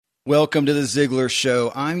Welcome to the Ziegler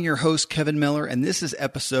Show. I'm your host, Kevin Miller, and this is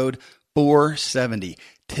episode 470.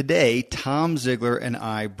 Today, Tom Ziegler and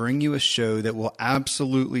I bring you a show that will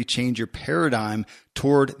absolutely change your paradigm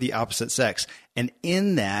toward the opposite sex. And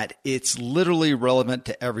in that, it's literally relevant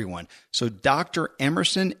to everyone. So Dr.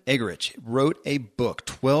 Emerson Eggerichs wrote a book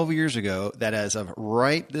 12 years ago that as of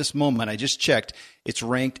right this moment, I just checked, it's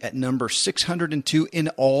ranked at number 602 in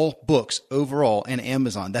all books overall in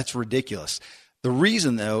Amazon. That's ridiculous. The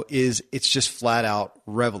reason, though, is it's just flat out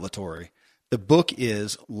revelatory. The book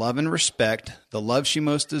is Love and Respect, the love she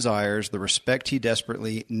most desires, the respect he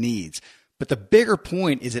desperately needs. But the bigger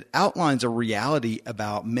point is it outlines a reality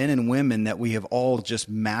about men and women that we have all just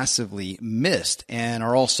massively missed and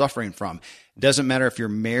are all suffering from. It doesn't matter if you're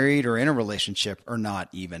married or in a relationship or not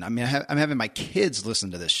even. I mean, I'm having my kids listen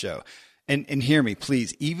to this show. And hear me,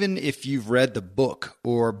 please, even if you've read the book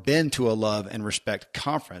or been to a Love and Respect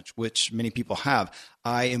conference, which many people have,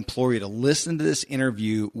 I implore you to listen to this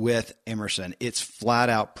interview with Emerson. It's flat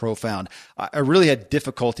out profound. I really had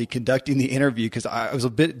difficulty conducting the interview because I was a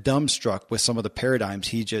bit dumbstruck with some of the paradigms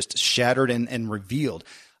he just shattered and revealed.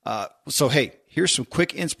 So, hey, here's some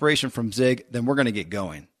quick inspiration from Zig, then we're going to get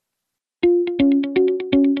going.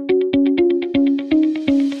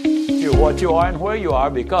 What you are and where you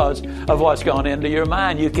are because of what's gone into your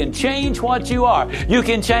mind. You can change what you are. You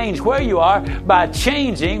can change where you are by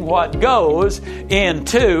changing what goes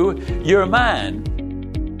into your mind.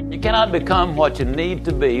 You cannot become what you need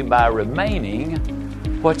to be by remaining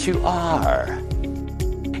what you are.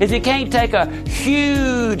 If you can't take a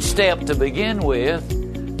huge step to begin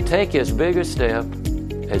with, take as big a step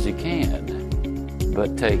as you can,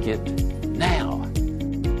 but take it now.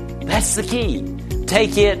 That's the key.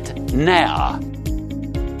 Take it now.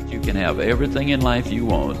 You can have everything in life you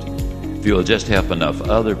want if you'll just help enough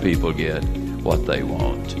other people get what they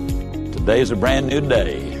want. Today is a brand new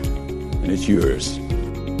day, and it's yours.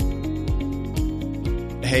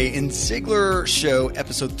 Hey, in Ziegler Show,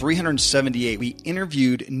 episode 378, we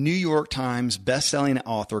interviewed New York Times bestselling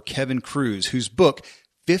author Kevin Kruse, whose book,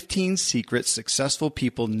 15 Secrets Successful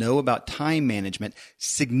People Know About Time Management,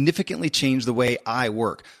 significantly changed the way I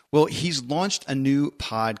work. Well, he's launched a new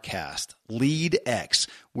podcast, LeadX,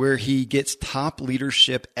 where he gets top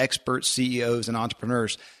leadership experts, CEOs, and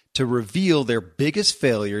entrepreneurs to reveal their biggest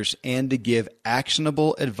failures and to give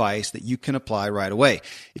actionable advice that you can apply right away.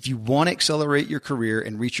 If you want to accelerate your career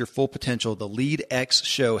and reach your full potential, the LeadX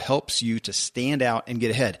show helps you to stand out and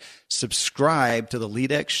get ahead. Subscribe to the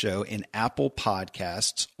LeadX show in Apple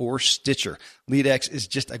Podcasts or Stitcher. LeadX is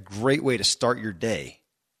just a great way to start your day.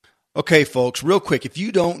 Okay, folks, real quick, if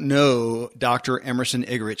you don't know Dr. Emerson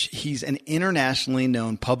Eggerichs, he's an internationally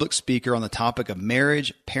known public speaker on the topic of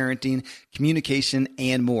marriage, parenting, communication,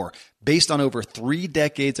 and more. Based on over 3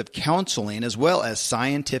 decades of counseling, as well as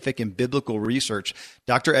scientific and biblical research,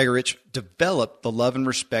 Dr. Eggerichs developed the Love and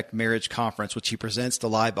Respect Marriage Conference, which he presents to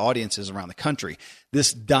live audiences around the country.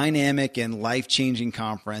 This dynamic and life-changing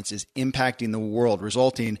conference is impacting the world,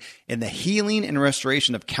 resulting in the healing and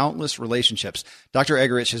restoration of countless relationships. Dr.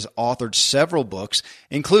 Eggerichs has authored several books,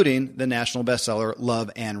 including the national bestseller Love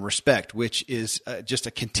and Respect, which is just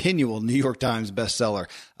a continual New York Times bestseller,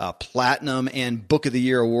 platinum and Book of the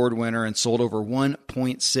Year award winner, and sold over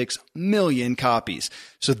 1.6 million copies.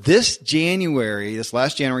 So this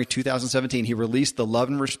last January 2017, he released the Love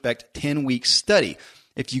and Respect 10-week study.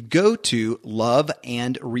 If you go to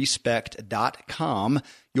loveandrespect.com,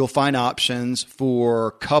 you'll find options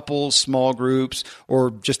for couples, small groups,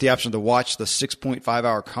 or just the option to watch the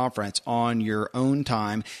 6.5-hour conference on your own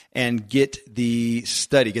time and get the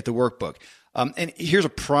study, get the workbook. And here's a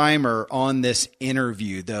primer on this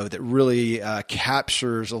interview, though, that really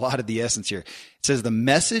captures a lot of the essence here. It says, the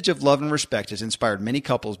message of Love and Respect has inspired many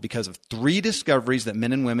couples because of 3 discoveries that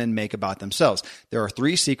men and women make about themselves. There are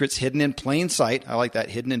 3 secrets hidden in plain sight. I like that,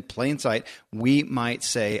 hidden in plain sight, we might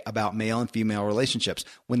say, about male and female relationships.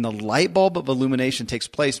 When the light bulb of illumination takes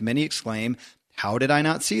place, many exclaim, how did I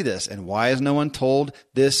not see this? And why has no one told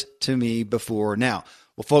this to me before now?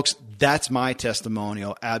 Well, folks, that's my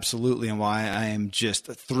testimonial, absolutely, and why I am just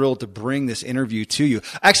thrilled to bring this interview to you.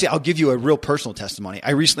 Actually, I'll give you a real personal testimony.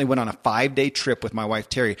 I recently went on a 5-day trip with my wife,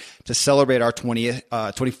 Terry, to celebrate our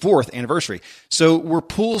 24th anniversary. So we're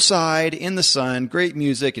poolside in the sun, great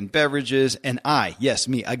music and beverages, and a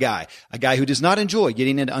guy who does not enjoy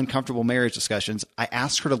getting into uncomfortable marriage discussions, I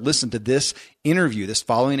asked her to listen to this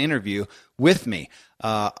following interview with me.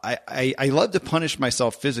 I love to punish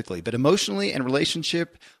myself physically, but emotionally and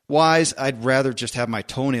relationship-wise, I'd rather just have my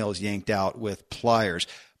toenails yanked out with pliers.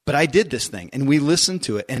 But I did this thing and we listened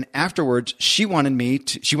to it. And afterwards, she wanted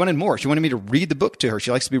more. She wanted me to read the book to her.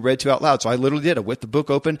 She likes to be read to out loud. So I literally did. I whipped the book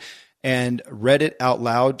open and read it out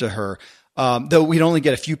loud to her. Though we'd only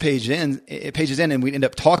get a few pages in and we'd end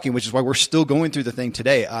up talking, which is why we're still going through the thing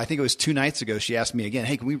today. I think it was 2 nights ago. She asked me again,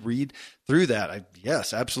 hey, can we read through that?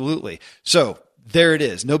 Yes, absolutely. So there it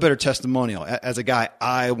is. No better testimonial. As a guy,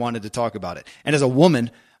 I wanted to talk about it. And as a woman,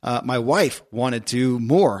 my wife wanted to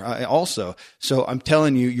more also. So I'm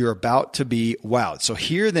telling you, you're about to be wowed. So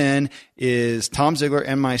here then is Tom Ziglar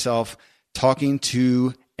and myself talking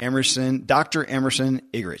to Dr. Emerson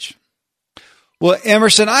Eggerichs. Well,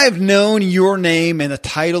 Emerson, I have known your name and the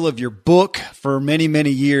title of your book for many, many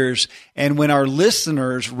years. And when our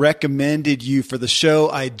listeners recommended you for the show,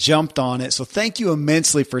 I jumped on it. So thank you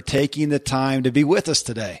immensely for taking the time to be with us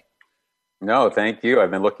today. No, thank you. I've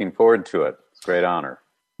been looking forward to it. It's a great honor.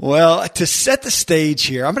 Well, to set the stage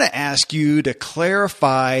here, I'm going to ask you to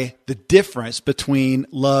clarify the difference between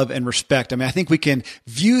love and respect. I mean, I think we can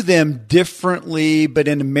view them differently, but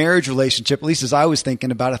in a marriage relationship, at least as I was thinking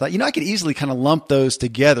about it, I thought, I could easily kind of lump those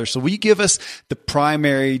together. So will you give us the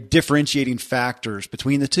primary differentiating factors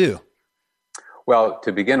between the two? Well,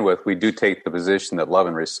 to begin with, we do take the position that love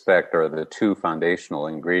and respect are the two foundational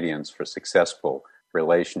ingredients for successful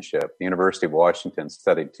relationship. The University of Washington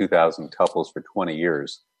studied 2,000 couples for 20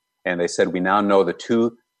 years. And they said, we now know the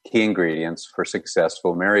two key ingredients for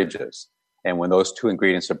successful marriages. And when those two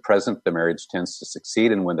ingredients are present, the marriage tends to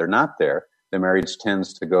succeed. And when they're not there, the marriage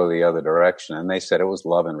tends to go the other direction. And they said it was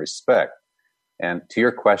love and respect. And to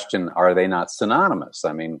your question, are they not synonymous?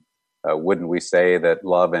 I mean, wouldn't we say that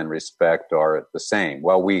love and respect are the same?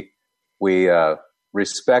 Well, we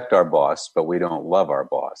respect our boss, but we don't love our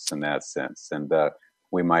boss in that sense. And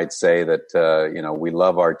we might say that, we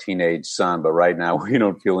love our teenage son, but right now we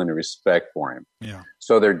don't feel any respect for him. Yeah.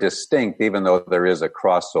 So they're distinct, even though there is a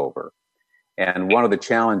crossover. And one of the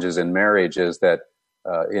challenges in marriage is that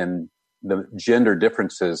in the gender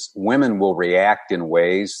differences, women will react in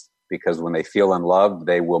ways because when they feel unloved,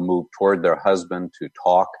 they will move toward their husband to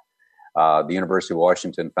talk. The University of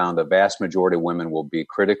Washington found the vast majority of women will be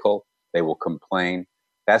critical. They will complain.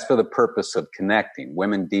 That's for the purpose of connecting.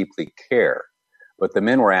 Women deeply care. But the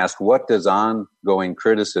men were asked, what does ongoing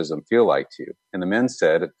criticism feel like to you? And the men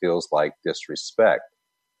said, it feels like disrespect.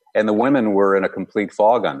 And the women were in a complete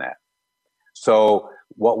fog on that. So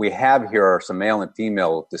what we have here are some male and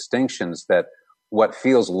female distinctions that what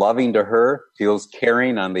feels loving to her, feels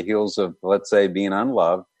caring on the heels of, let's say, being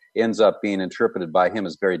unloved, ends up being interpreted by him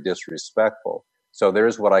as very disrespectful. So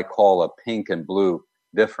there's what I call a pink and blue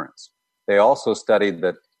difference. They also studied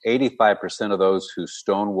that 85% of those who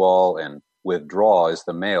stonewall and withdraw is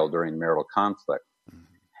the male during marital conflict. Mm-hmm.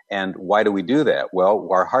 And why do we do that? Well,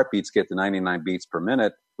 our heartbeats get to 99 beats per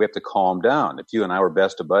minute. We have to calm down. If you and I were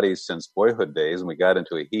best of buddies since boyhood days and we got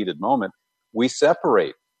into a heated moment, we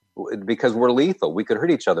separate because we're lethal. We could hurt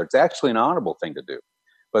each other. It's actually an honorable thing to do.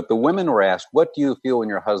 But the women were asked, what do you feel when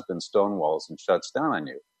your husband stonewalls and shuts down on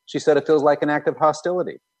you? She said it feels like an act of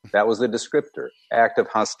hostility. That was the descriptor, act of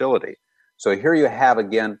hostility. So here you have,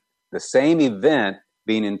 again, the same event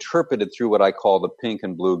being interpreted through what I call the pink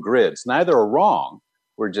and blue grids. Neither are wrong.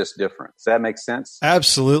 We're just different. Does that make sense?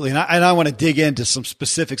 Absolutely. And I want to dig into some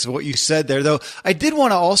specifics of what you said there, though. I did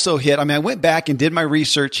want to also I went back and did my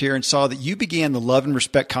research here and saw that you began the Love and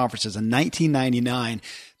Respect conferences in 1999.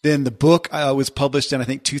 Then the book was published in, I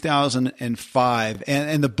think, 2005.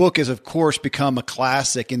 And the book has, of course, become a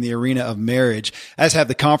classic in the arena of marriage, as have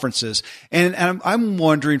the conferences. And I'm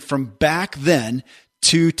wondering, from back then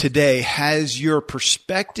to today, has your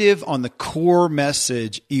perspective on the core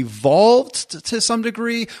message evolved to some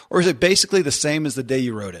degree, or is it basically the same as the day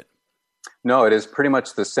you wrote it? No, it is pretty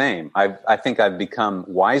much the same. I think I've become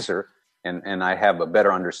wiser and I have a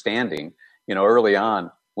better understanding. Early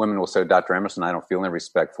on, women will say, Dr. Emerson, I don't feel any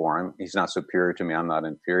respect for him. He's not superior to me. I'm not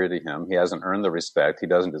inferior to him. He hasn't earned the respect. He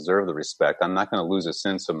doesn't deserve the respect. I'm not going to lose a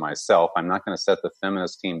sense of myself. I'm not going to set the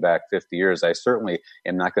feminist team back 50 years. I certainly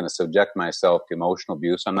am not going to subject myself to emotional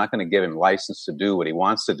abuse. I'm not going to give him license to do what he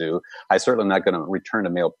wants to do. I certainly am not going to return to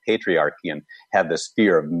male patriarchy and have this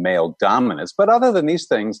fear of male dominance. But other than these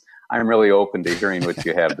things, I'm really open to hearing what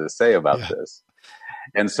you have to say about this.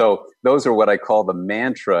 And so those are what I call the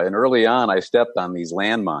mantra. And early on, I stepped on these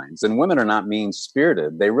landmines. And women are not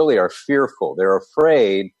mean-spirited. They really are fearful. They're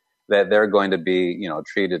afraid that they're going to be,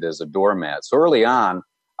 treated as a doormat. So early on,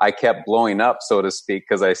 I kept blowing up, so to speak,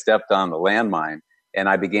 because I stepped on the landmine. And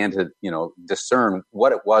I began to, discern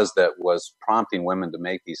what it was that was prompting women to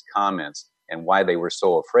make these comments and why they were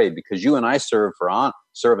so afraid. Because you and I serve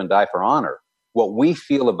and die for honor. what we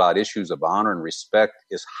feel about issues of honor and respect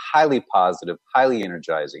is highly positive, highly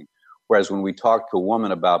energizing. Whereas when we talk to a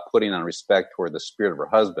woman about putting on respect toward the spirit of her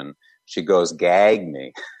husband, she goes, gag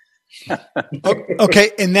me.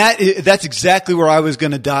 Okay, and that's exactly where I was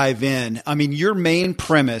going to dive in. I mean, your main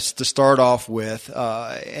premise to start off with,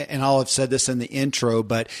 and I'll have said this in the intro,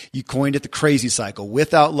 but you coined it the crazy cycle.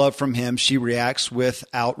 Without love from him, she reacts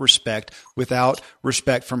without respect. Without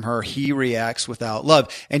respect from her, he reacts without love.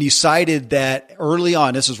 And you cited that early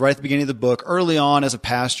on, this was right at the beginning of the book, early on as a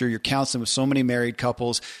pastor, you're counseling with so many married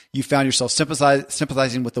couples, you found yourself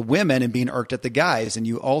sympathizing with the women and being irked at the guys. And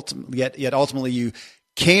you ultimately you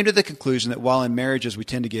came to the conclusion that while in marriages we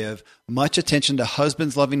tend to give much attention to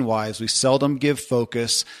husbands loving wives, we seldom give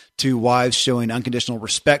focus to wives showing unconditional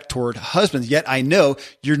respect toward husbands. Yet I know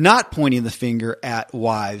you're not pointing the finger at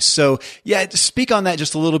wives. So yeah, speak on that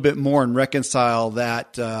just a little bit more and reconcile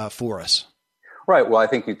that for us. Right. Well, I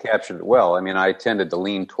think you captured it well. I mean, I tended to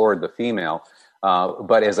lean toward the female,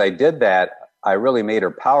 but as I did that, I really made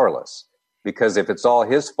her powerless, because if it's all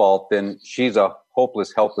his fault, then she's a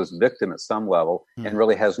hopeless, helpless victim at some level and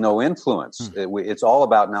really has no influence. It's all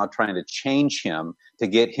about now trying to change him to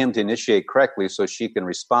get him to initiate correctly so she can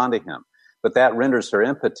respond to him. But that renders her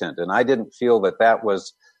impotent. And I didn't feel that that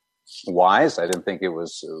was wise. I didn't think it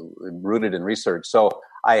was rooted in research. So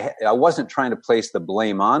I wasn't trying to place the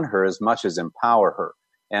blame on her as much as empower her.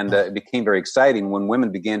 And it became very exciting when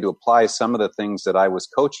women began to apply some of the things that I was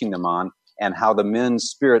coaching them on, and how the men's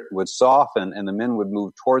spirit would soften and the men would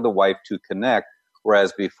move toward the wife to connect,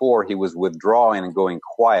 whereas before he was withdrawing and going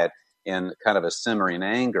quiet in kind of a simmering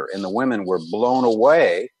anger. And the women were blown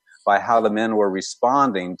away by how the men were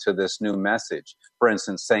responding to this new message. For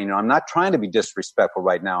instance, saying, I'm not trying to be disrespectful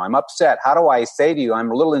right now. I'm upset. How do I say to you, I'm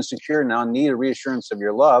a little insecure now, need a reassurance of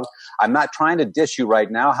your love. I'm not trying to dish you right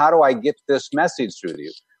now. How do I get this message through to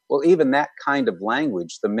you? Well, even that kind of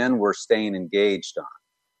language, the men were staying engaged on.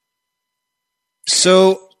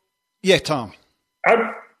 So, yeah, Tom.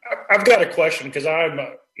 I've got a question, because I'm,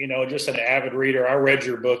 just an avid reader. I read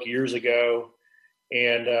your book years ago,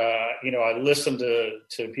 and, I listen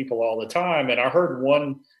to people all the time. And I heard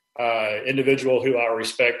one individual who I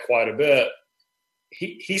respect quite a bit.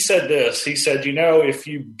 He said this. He said, if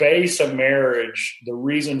you base a marriage, the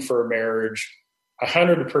reason for a marriage,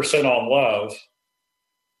 100% on love,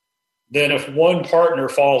 then if one partner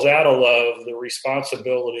falls out of love, the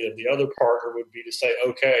responsibility of the other partner would be to say,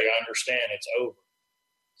 okay, I understand, it's over.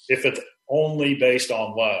 If it's only based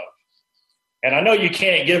on love. And I know you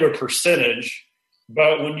can't give a percentage,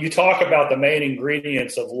 but when you talk about the main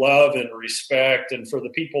ingredients of love and respect, and for the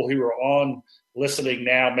people who are on listening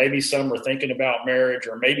now, maybe some are thinking about marriage,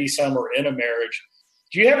 or maybe some are in a marriage,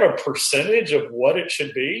 do you have a percentage of what it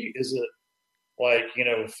should be? Is it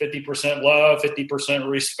 50% love, 50%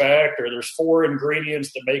 respect, or there's 4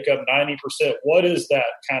 ingredients that make up 90%? What is that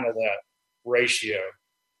ratio?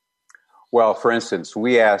 Well, for instance,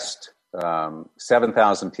 we asked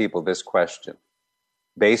 7,000 people this question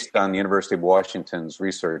based on the University of Washington's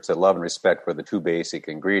research that love and respect were the 2 basic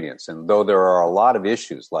ingredients. And though there are a lot of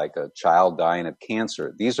issues like a child dying of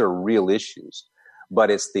cancer, these are real issues. But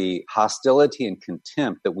it's the hostility and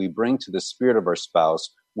contempt that we bring to the spirit of our spouse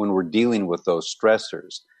when we're dealing with those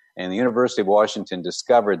stressors. And the University of Washington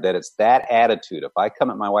discovered that it's that attitude. If I come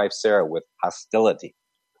at my wife, Sarah, with hostility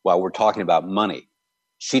while we're talking about money,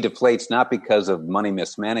 she deflates not because of money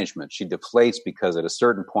mismanagement. She deflates because at a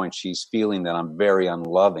certain point she's feeling that I'm very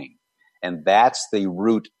unloving. And that's the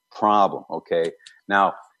root problem, okay?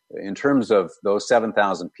 Now, in terms of those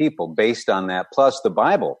 7,000 people, based on that, plus the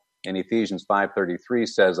Bible in Ephesians 5:33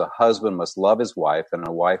 says a husband must love his wife and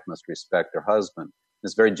a wife must respect her husband.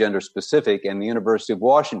 It's very gender specific, and the University of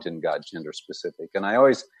Washington got gender specific. And I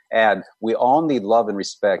always add, we all need love and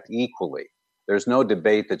respect equally. There's no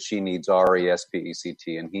debate that she needs RESPECT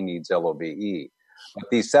and he needs LOVE. But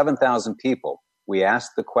these 7,000 people, we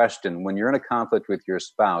asked the question, when you're in a conflict with your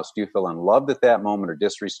spouse, do you feel unloved at that moment or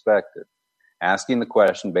disrespected? Asking the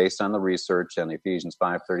question based on the research on Ephesians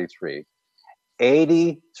 5:33,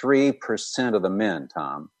 83% of the men,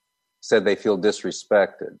 Tom, said they feel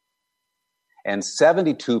disrespected. And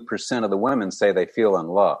 72% of the women say they feel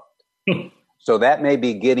unloved. So that may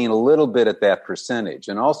be getting a little bit at that percentage.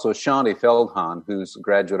 And also Shawnee Feldhahn, who's a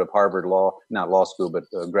graduate of Harvard not law school, but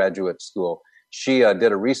graduate school, she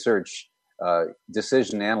did a research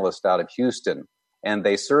decision analyst out of Houston. And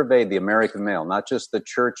they surveyed the American male, not just the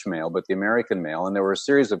church male, but the American male. And there were a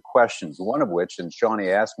series of questions, one of which, and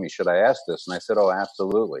Shawnee asked me, should I ask this? And I said, oh,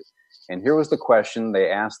 absolutely. And here was the question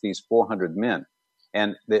they asked these 400 men.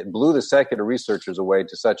 And it blew the secular researchers away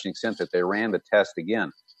to such an extent that they ran the test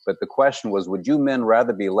again. But the question was, would you men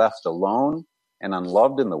rather be left alone and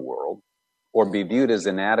unloved in the world, or be viewed as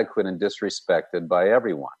inadequate and disrespected by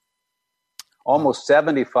everyone. Almost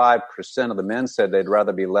 75% of the men said they'd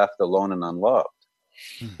rather be left alone and unloved.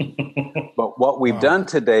 But what we've done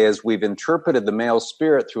today is we've interpreted the male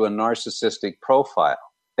spirit through a narcissistic profile.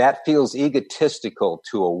 That feels egotistical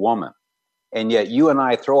to a woman. And yet you and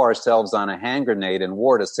I throw ourselves on a hand grenade in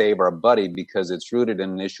war to save our buddy because it's rooted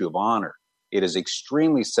in an issue of honor. It is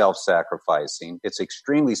extremely self-sacrificing. It's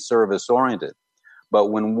extremely service-oriented. But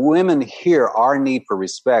when women hear our need for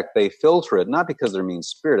respect, they filter it, not because they're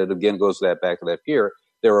mean-spirited. Again, goes to that back to that fear.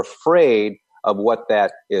 They're afraid of what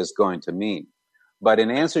that is going to mean. But in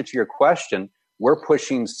answer to your question, we're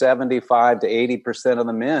pushing 75 to 80% of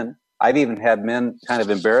the men. I've even had men kind of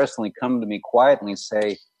embarrassingly come to me quietly and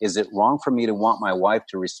say, is it wrong for me to want my wife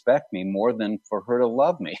to respect me more than for her to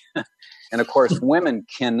love me? And of course, women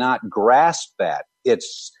cannot grasp that.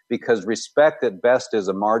 It's because respect at best is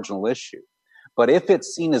a marginal issue. But if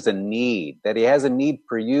it's seen as a need, that he has a need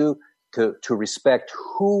for you to respect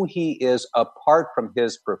who he is apart from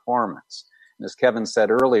his performance. And as Kevin said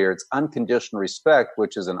earlier, it's unconditional respect,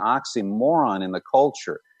 which is an oxymoron in the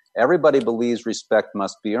culture. Everybody believes respect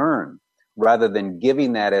must be earned rather than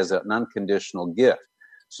giving that as an unconditional gift.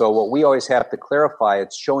 So what we always have to clarify,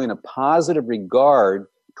 it's showing a positive regard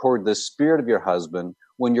toward the spirit of your husband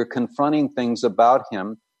when you're confronting things about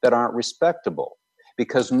him that aren't respectable.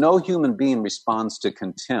 Because no human being responds to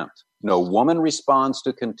contempt. No woman responds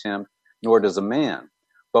to contempt, nor does a man.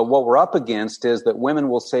 But what we're up against is that women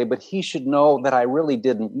will say, but he should know that I really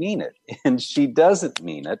didn't mean it. And she doesn't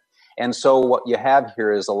mean it. And so what you have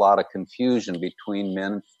here is a lot of confusion between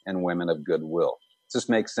men and women of goodwill. Does this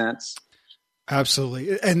make sense?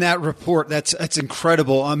 Absolutely. And that report, that's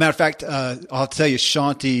incredible. Matter of fact, I'll tell you,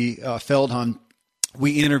 Shanti Feldhahn,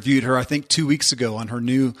 we interviewed her, I think, 2 weeks ago on her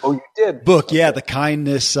new book. Okay. Yeah, The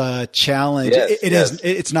Kindness Challenge. Yes,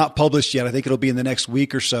 It's not published yet. I think it'll be in the next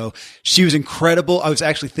week or so. She was incredible. I was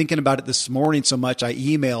actually thinking about it this morning so much, I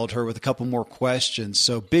emailed her with a couple more questions.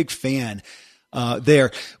 So big fan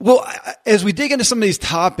there. Well, as we dig into some of these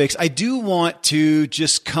topics, I do want to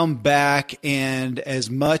just come back and, as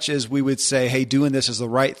much as we would say, hey, doing this is the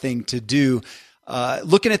right thing to do,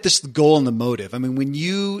 looking at this goal and the motive. I mean, when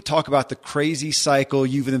you talk about the crazy cycle,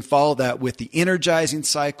 you then follow that with the energizing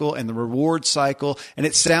cycle and the reward cycle. And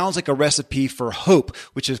it sounds like a recipe for hope,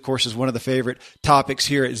 which of course is one of the favorite topics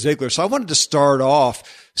here at Ziglar. So I wanted to start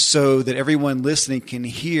off so that everyone listening can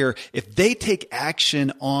hear, if they take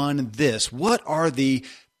action on this, what are the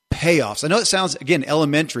payoffs? I know it sounds, again,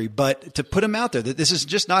 elementary, but to put them out there, that this is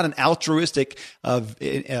just not an altruistic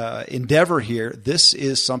endeavor here. This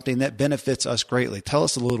is something that benefits us greatly. Tell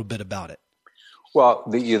us a little bit about it. Well,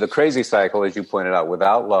 the crazy cycle, as you pointed out,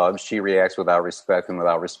 without love, she reacts without respect, and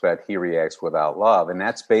without respect, he reacts without love. And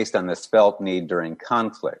that's based on this felt need during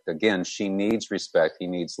conflict. Again, she needs respect, he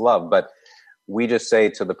needs love. But we just say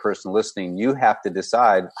to the person listening, you have to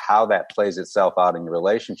decide how that plays itself out in your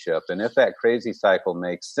relationship. And if that crazy cycle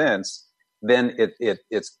makes sense, then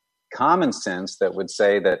it's common sense that would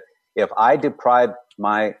say that if I deprive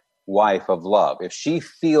my wife of love, if she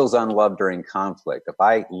feels unloved during conflict, if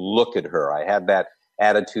I look at her, I have that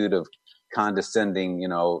attitude of condescending,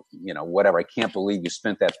 whatever, I can't believe you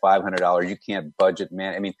spent that $500, you can't budget,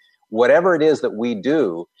 man. I mean, whatever it is that we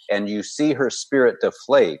do, and you see her spirit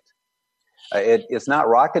deflate, it's not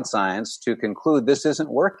rocket science to conclude this isn't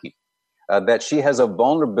working, that she has a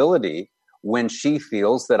vulnerability when she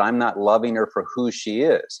feels that I'm not loving her for who she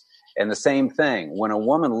is. And the same thing, when a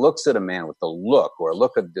woman looks at a man with a look or a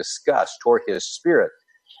look of disgust toward his spirit,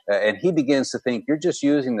 and he begins to think, you're just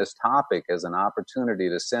using this topic as an opportunity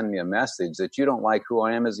to send me a message that you don't like who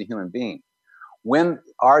I am as a human being. When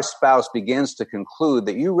our spouse begins to conclude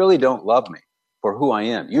that you really don't love me for who I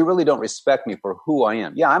am, you really don't respect me for who I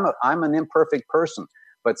am. Yeah, I'm an imperfect person,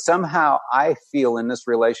 but somehow I feel in this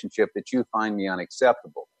relationship that you find me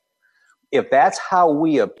unacceptable. If that's how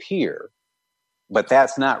we appear, but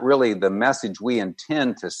that's not really the message we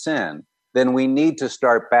intend to send, then we need to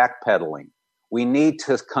start backpedaling. We need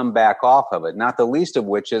to come back off of it, not the least of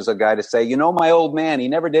which is a guy to say, my old man, he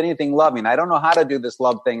never did anything loving. I don't know how to do this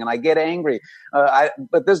love thing, and I get angry.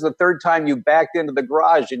 But this is the third time you backed into the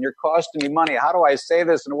garage, and you're costing me money. How do I say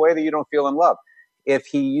this in a way that you don't feel in love? If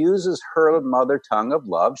he uses her mother tongue of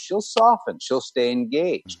love, she'll soften. She'll stay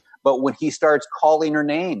engaged. But when he starts calling her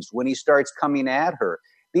names, when he starts coming at her,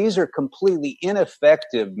 these are completely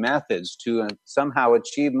ineffective methods to somehow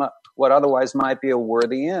achieve what otherwise might be a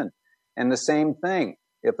worthy end. And the same thing,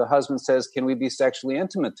 if the husband says, can we be sexually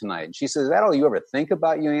intimate tonight? And she says, is that all you ever think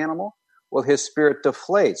about, you animal? Well, his spirit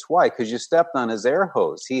deflates. Why? Because you stepped on his air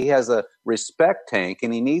hose. He has a respect tank,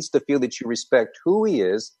 and he needs to feel that you respect who he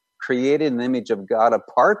is, created in the image of God,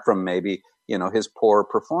 apart from maybe, his poor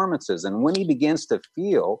performances. And when he begins to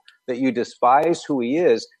feel that you despise who he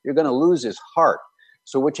is, you're going to lose his heart.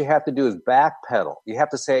 So what you have to do is backpedal. You have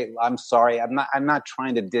to say, I'm sorry, I'm not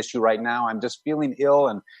trying to diss you right now. I'm just feeling ill,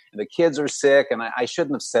 and the kids are sick, and I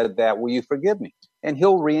shouldn't have said that. Will you forgive me? And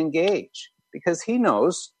he'll re-engage, because he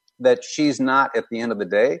knows that she's not, at the end of the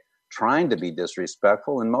day, trying to be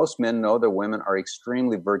disrespectful. And most men know that women are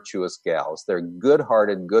extremely virtuous gals. They're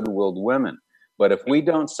good-hearted, good-willed women. But if we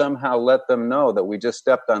don't somehow let them know that we just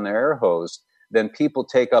stepped on their air hose, then people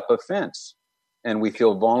take up offense, and we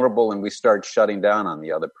feel vulnerable, and we start shutting down on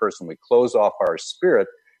the other person. We close off our spirit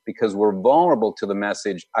because we're vulnerable to the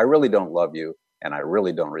message, I really don't love you, and I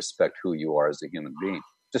really don't respect who you are as a human being.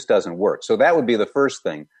 It just doesn't work. So that would be the first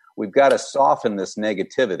thing. We've got to soften this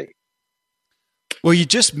negativity. Well, you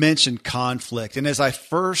just mentioned conflict. And as I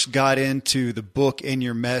first got into the book and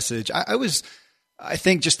your message, I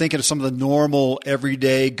think just thinking of some of the normal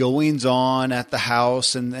everyday goings on at the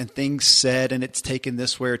house and things said, and it's taken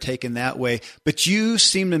this way or taken that way. But you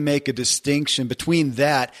seem to make a distinction between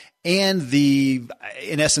that and in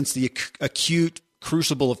essence, the acute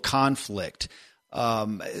crucible of conflict.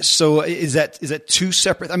 So is that two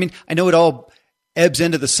separate? I mean, I know it all ebbs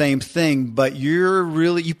into the same thing, but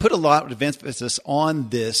you put a lot of emphasis on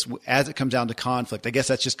this as it comes down to conflict. I guess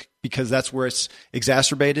that's just because that's where it's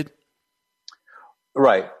exacerbated.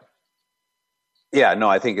 Right. Yeah, no,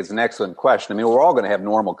 I think it's an excellent question. I mean, we're all going to have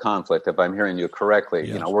normal conflict, if I'm hearing you correctly.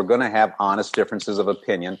 Yes. We're going to have honest differences of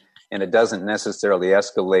opinion, and it doesn't necessarily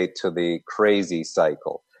escalate to the crazy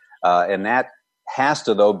cycle. And that has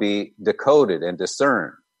to, though, be decoded and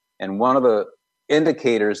discerned. And one of the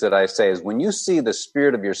indicators that I say is when you see the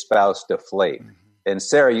spirit of your spouse deflate, and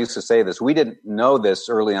Sarah used to say this, we didn't know this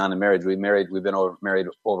early on in marriage. We've been married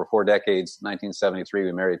over 4 decades, 1973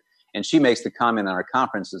 we married, and she makes the comment on our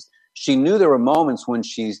conferences, she knew there were moments when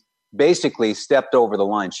she basically stepped over the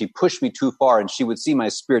line. She pushed me too far, and she would see my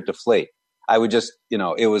spirit deflate. I would just,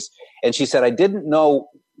 and she said, I didn't know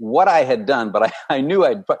what I had done, but I knew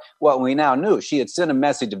we now knew. She had sent a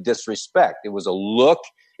message of disrespect. It was a look.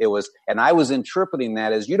 And I was interpreting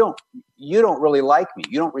that as you don't really like me.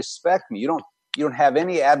 You don't respect me. You don't have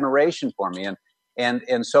any admiration for me.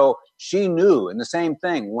 And so she knew. And the same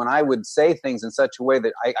thing, when I would say things in such a way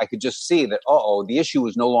that I could just see that, the issue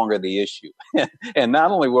was no longer the issue. And not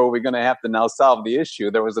only were we going to have to now solve the issue,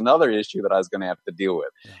 there was another issue that I was going to have to deal with.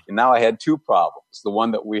 Yeah. And now I had 2 problems, the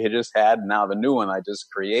one that we had just had, and now the new one I just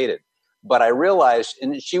created. But I realized,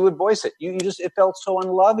 and she would voice it, it felt so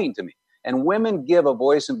unloving to me. And women give a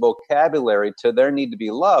voice and vocabulary to their need to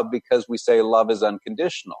be loved because we say love is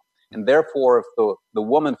unconditional. And therefore, if the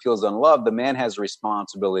woman feels unloved, the man has a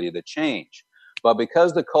responsibility to change. But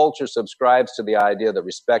because the culture subscribes to the idea that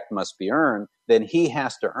respect must be earned, then he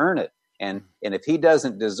has to earn it. And if he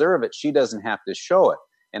doesn't deserve it, she doesn't have to show it.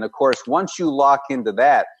 And of course, once you lock into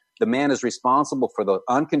that, the man is responsible for the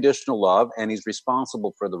unconditional love, and he's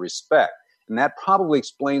responsible for the respect. And that probably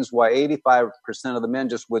explains why 85% of the men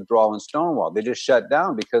just withdraw and stonewall. They just shut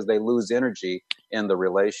down because they lose energy in the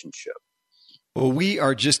relationship. Well, we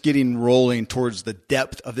are just getting rolling towards the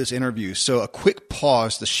depth of this interview. So a quick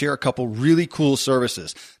pause to share a couple really cool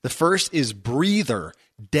services. The first is Breather,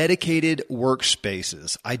 dedicated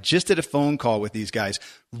workspaces. I just did a phone call with these guys.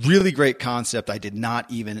 Really great concept I did not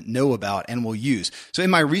even know about and will use. So in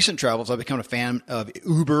my recent travels, I've become a fan of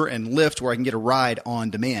Uber and Lyft where I can get a ride on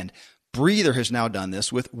demand. Breather has now done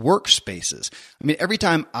this with workspaces. I mean, every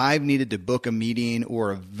time I've needed to book a meeting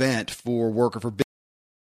or event for work or for business,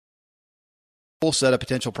 a whole set of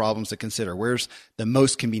potential problems to consider. Where's the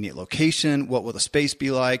most convenient location? What will the space be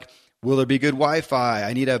like? Will there be good Wi-Fi?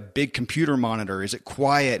 I need a big computer monitor. Is it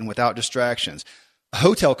quiet and without distractions?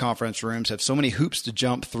 Hotel conference rooms have so many hoops to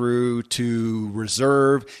jump through to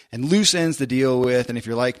reserve and loose ends to deal with. And if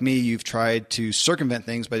you're like me, you've tried to circumvent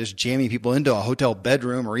things by just jamming people into a hotel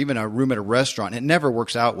bedroom or even a room at a restaurant. And it never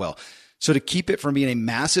works out well. So to keep it from being a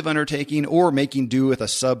massive undertaking or making do with a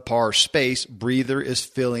subpar space, Breather is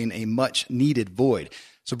filling a much needed void.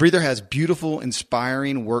 So Breather has beautiful,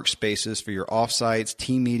 inspiring workspaces for your offsites,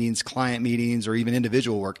 team meetings, client meetings, or even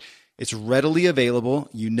individual work. It's readily available.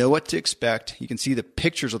 You know what to expect. You can see the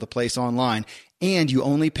pictures of the place online, and you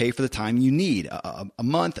only pay for the time you need, a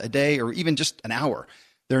month, a day, or even just an hour.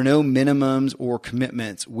 There are no minimums or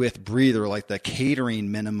commitments with Breather like the catering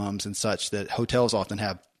minimums and such that hotels often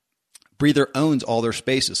have. Breather owns all their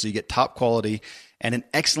spaces, so you get top quality and an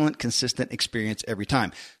excellent, consistent experience every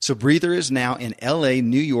time. So Breather is now in LA,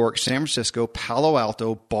 New York, San Francisco, Palo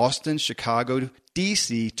Alto, Boston, Chicago,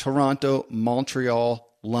 DC, Toronto, Montreal,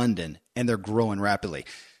 London, and they're growing rapidly.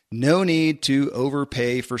 No need to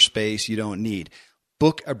overpay for space you don't need.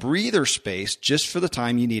 Book a Breather space just for the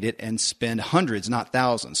time you need it and spend hundreds, not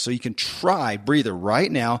thousands. So you can try Breather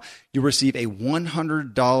right now. You'll receive a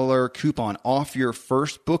 $100 coupon off your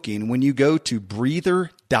first booking when you go to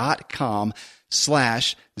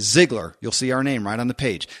breather.com/Ziglar. You'll see our name right on the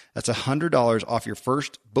page. That's $100 off your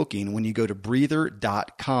first booking when you go to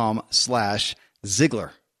breather.com/Ziglar.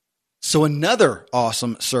 So another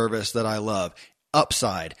awesome service that I love,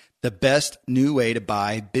 Upside, the best new way to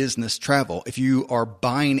buy business travel. If you are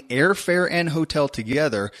buying airfare and hotel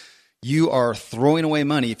together, you are throwing away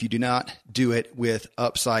money if you do not do it with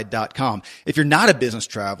Upside.com. If you're not a business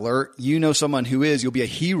traveler, you know someone who is, you'll be a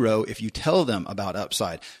hero if you tell them about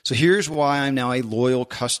Upside. So here's why I'm now a loyal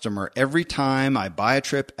customer. Every time I buy a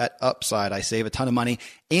trip at Upside, I save a ton of money,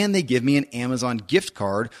 and they give me an Amazon gift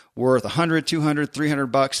card worth $100, $200,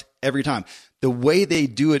 $300 every time. The way they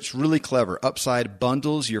do it's really clever. Upside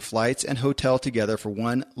bundles your flights and hotel together for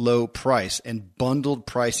one low price, and bundled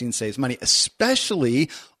pricing saves money,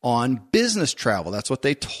 especially on business travel. That's what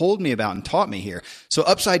they told me about and taught me here. So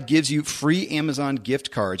Upside gives you free Amazon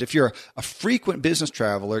gift cards. If you're a frequent business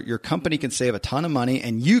traveler, your company can save a ton of money,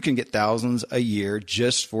 and you can get thousands a year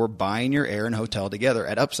just for buying your air and hotel together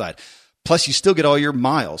at Upside. Plus, you still get all your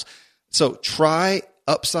miles. So try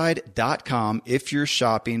Upside.com if you're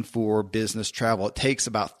shopping for business travel. It takes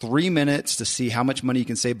about 3 minutes to see how much money you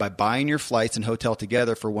can save by buying your flights and hotel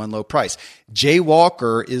together for one low price. Jay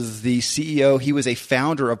Walker is the CEO. He was a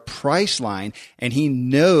founder of Priceline, and he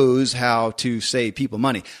knows how to save people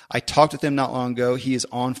money. I talked with him not long ago. He is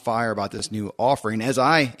on fire about this new offering, as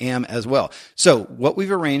I am as well. So what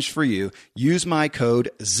we've arranged for you, use my code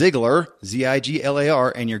Ziglar,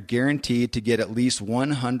 Ziglar, and you're guaranteed to get at least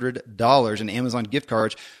 $100 in Amazon gift cards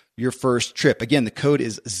your first trip. Again, the code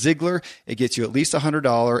is Ziglar. It gets you at least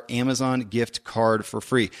 $100 Amazon gift card for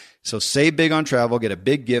free. So save big on travel, get a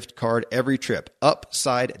big gift card every trip.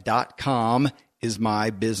 Upside.com is my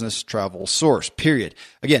business travel source, period.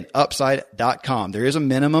 Again, Upside.com. There is a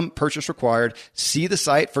minimum purchase required. See the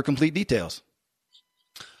site for complete details.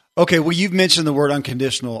 Okay, well, you've mentioned the word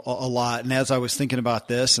unconditional a lot. And as I was thinking about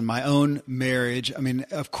this and my own marriage, I mean,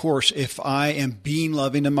 of course, if I am being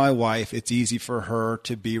loving to my wife, it's easy for her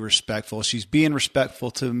to be respectful. She's being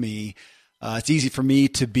respectful to me. It's easy for me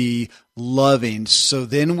to be loving. So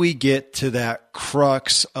then we get to that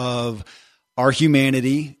crux of our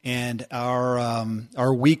humanity and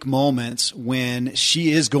our weak moments when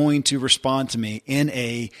she is going to respond to me in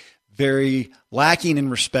a very lacking in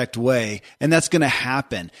respect way. And that's going to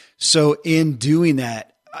happen. So in doing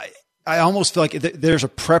that, I almost feel like there's a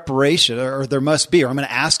preparation, or there must be, or I'm going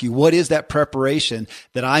to ask you, what is that preparation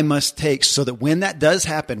that I must take so that when that does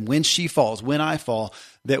happen, when she falls, when I fall,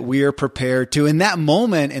 that we are prepared to, in that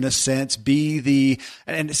moment, in a sense, be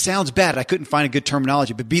and it sounds bad, I couldn't find a good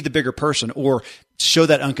terminology, but be the bigger person or show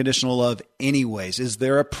that unconditional love anyways. Is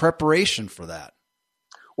there a preparation for that?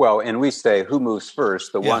 Well, and we say, who moves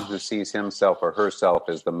first? The one who sees himself or herself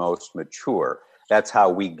as the most mature. That's how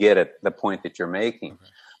we get at the point that you're making. Okay.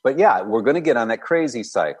 But yeah, we're going to get on that crazy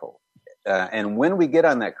cycle. And when we get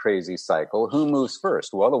on that crazy cycle, who moves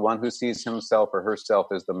first? Well, the one who sees himself or herself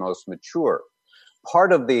as the most mature.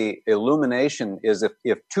 Part of the illumination is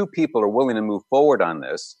if two people are willing to move forward on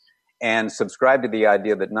this and subscribe to the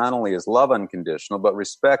idea that not only is love unconditional, but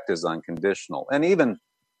respect is unconditional. And even,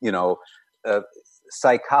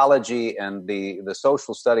 psychology and the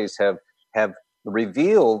social studies have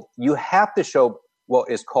revealed you have to show what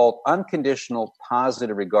is called unconditional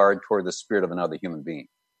positive regard toward the spirit of another human being.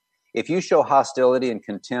 If you show hostility and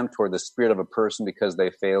contempt toward the spirit of a person because they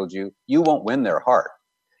failed you, you won't win their heart.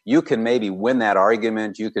 You can maybe win that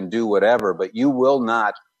argument, you can do whatever, but you will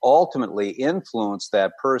not ultimately influence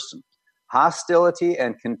that person. Hostility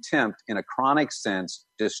and contempt in a chronic sense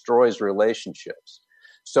destroys relationships.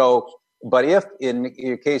 So, but if, in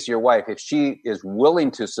your case, your wife, if she is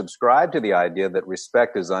willing to subscribe to the idea that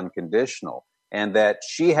respect is unconditional and that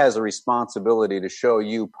she has a responsibility to show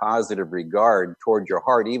you positive regard toward your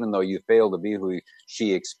heart, even though you fail to be who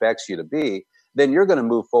she expects you to be, then you're going to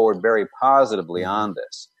move forward very positively on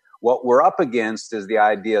this. What we're up against is the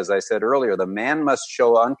idea, as I said earlier, the man must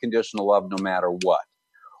show unconditional love no matter what,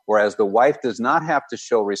 whereas the wife does not have to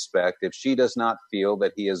show respect if she does not feel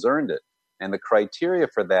that he has earned it. And the criteria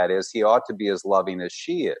for that is he ought to be as loving as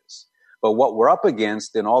she is. But what we're up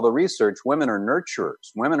against in all the research, women are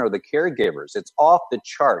nurturers. Women are the caregivers. It's off the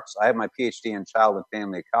charts. I have my PhD in child and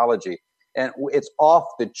family ecology, and it's off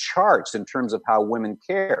the charts in terms of how women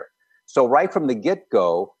care. So right from the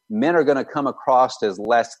get-go, men are going to come across as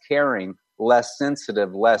less caring, less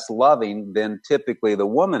sensitive, less loving than typically the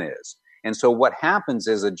woman is. And so what happens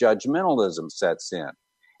is a judgmentalism sets in,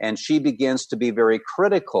 and she begins to be very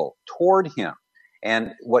critical toward him.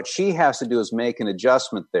 And what she has to do is make an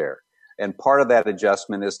adjustment there. And part of that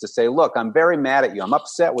adjustment is to say, look, I'm very mad at you. I'm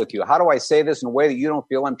upset with you. How do I say this in a way that you don't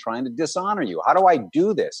feel I'm trying to dishonor you? How do I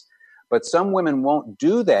do this? But some women won't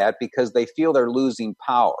do that because they feel they're losing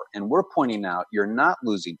power. And we're pointing out you're not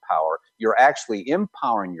losing power. You're actually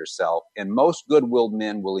empowering yourself. And most good-willed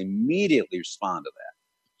men will immediately respond to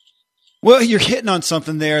that. Well, you're hitting on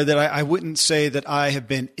something there that I wouldn't say that I have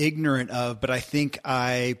been ignorant of, but I think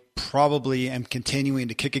I probably am continuing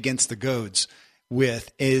to kick against the goads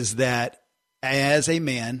with, is that as a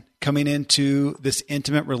man coming into this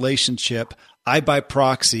intimate relationship, I by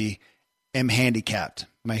proxy am handicapped.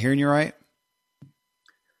 Am I hearing you right?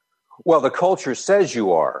 Well, the culture says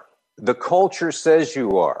you are. The culture says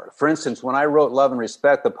you are. For instance, when I wrote Love and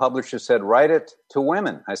Respect, the publisher said, write it to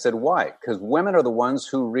women. I said, why? Because women are the ones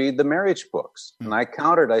who read the marriage books. And I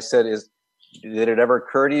countered, I said, did it ever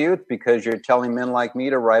occur to you because you're telling men like me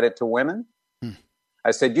to write it to women? I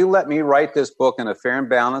said, you let me write this book in a fair and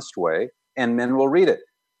balanced way, and men will read it.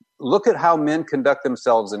 Look at how men conduct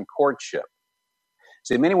themselves in courtship.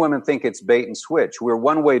 See, many women think it's bait and switch. We're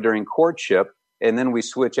one way during courtship, and then we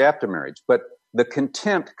switch after marriage. But the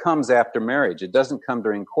contempt comes after marriage. It doesn't come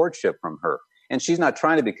during courtship from her. And she's not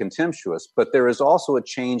trying to be contemptuous, but there is also a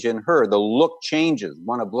change in her. The look changes.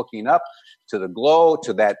 One of looking up to the glow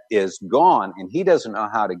to that is gone, and he doesn't know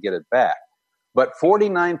how to get it back. But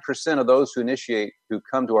 49% of those who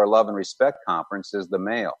come to our Love and Respect conference is the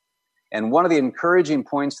male. And one of the encouraging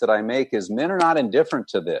points that I make is men are not indifferent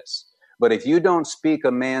to this. But if you don't speak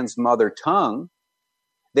a man's mother tongue,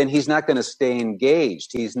 then he's not going to stay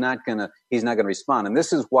engaged. He's not going to respond. And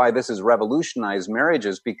this is why this has revolutionized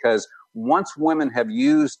marriages, because once women have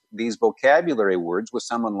used these vocabulary words with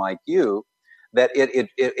someone like you, that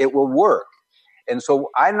it will work. And so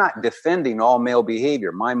I'm not defending all male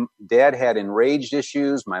behavior. My dad had enraged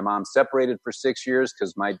issues. My mom separated for 6 years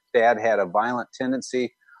because my dad had a violent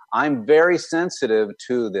tendency. I'm very sensitive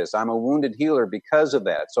to this. I'm a wounded healer because of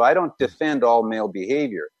that. So I don't defend all male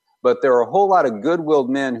behavior. But there are a whole lot of good-willed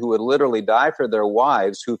men who would literally die for their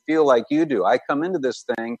wives who feel like you do. I come into this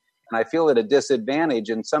thing and I feel at a disadvantage,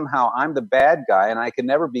 and somehow I'm the bad guy and I can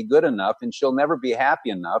never be good enough and she'll never be happy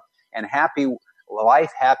enough, and happy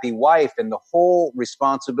life, happy wife, and the whole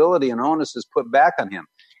responsibility and onus is put back on him.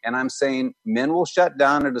 And I'm saying men will shut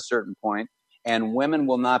down at a certain point and women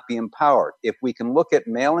will not be empowered. If we can look at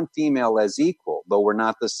male and female as equal, though we're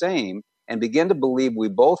not the same, and begin to believe we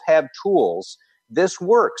both have tools, this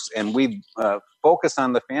works. And we focus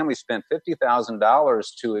on the family, spent $50,000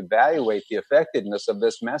 to evaluate the effectiveness of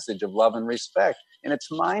this message of love and respect. And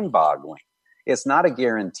it's mind-boggling. It's not a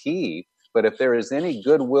guarantee, but if there is any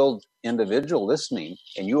good-willed individual listening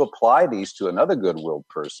and you apply these to another good-willed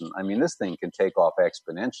person, I mean, this thing can take off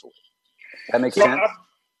exponentially. That makes sense?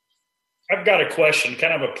 I've got a question,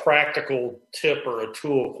 kind of a practical tip or a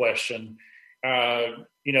tool question.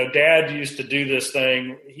 Dad used to do this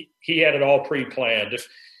thing. He had it all pre-planned.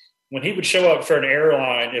 When he would show up for an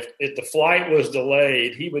airline, if the flight was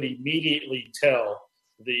delayed, he would immediately tell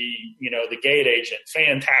the gate agent,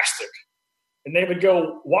 fantastic. And they would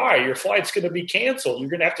go, why? Your flight's going to be canceled.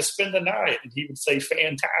 You're going to have to spend the night. And he would say,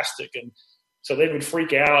 fantastic. And so they would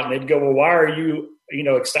freak out and they'd go, well, why are you,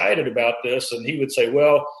 excited about this? And he would say,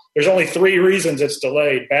 well, there's only 3 reasons it's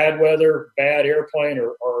delayed: bad weather, bad airplane,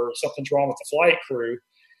 or something's wrong with the flight crew.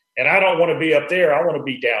 And I don't want to be up there. I want to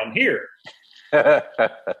be down here.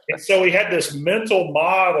 And so he had this mental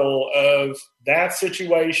model of that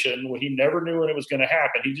situation where he never knew when it was going to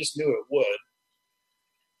happen. He just knew it would.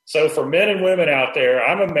 So for men and women out there,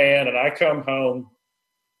 I'm a man and I come home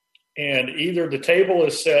and either the table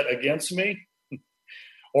is set against me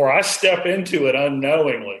or I step into it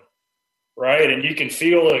unknowingly, right? And you can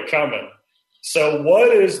feel it coming. So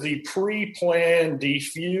what is the pre-planned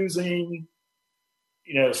diffusing,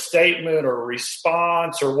 statement or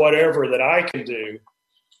response or whatever that I can do?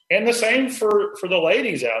 And the same for the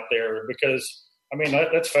ladies out there, because,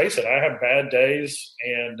 let's face it, I have bad days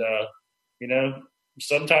and,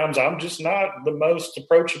 sometimes I'm just not the most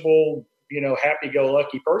approachable,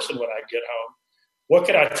 happy-go-lucky person when I get home. What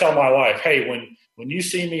can I tell my wife? Hey, when you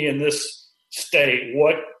see me in this state,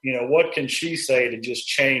 what can she say to just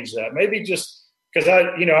change that? Maybe just because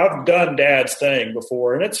I've done Dad's thing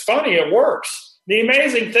before, and it's funny, it works. The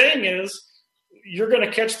amazing thing is you're going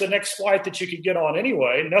to catch the next flight that you could get on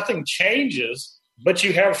anyway. Nothing changes, but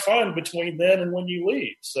you have fun between then and when you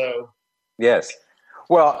leave. So, yes.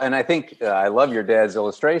 Well, and I think I love your dad's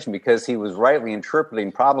illustration because he was rightly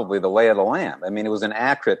interpreting probably the lay of the land. I mean, it was an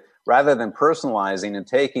accurate, rather than personalizing and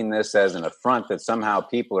taking this as an affront that somehow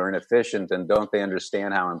people are inefficient and don't they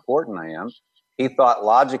understand how important I am. He thought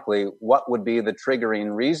logically, what would be the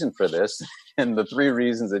triggering reason for this? And the three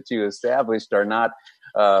reasons that you established are not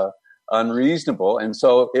unreasonable. And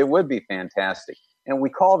so it would be fantastic. And we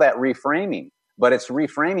call that reframing, but it's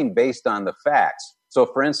reframing based on the facts. So,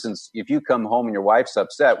 for instance, if you come home and your wife's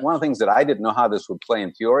upset, one of the things that I didn't know how this would play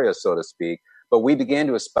in theoria, so to speak, but we began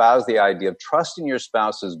to espouse the idea of trusting your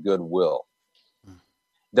spouse's goodwill.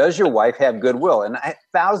 Does your wife have goodwill? And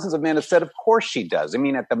thousands of men have said, of course she does. I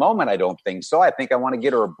mean, at the moment, I don't think so. I think I want to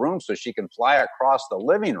get her a broom so she can fly across the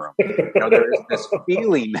living room. There is this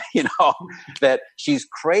feeling, that she's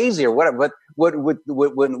crazy or whatever. But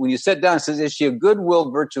when you sit down and says, is she a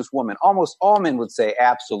goodwill, virtuous woman? Almost all men would say,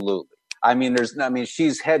 absolutely. I mean,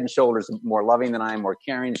 she's head and shoulders more loving than I am, more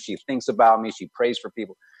caring. She thinks about me. She prays for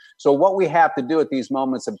people. So what we have to do at these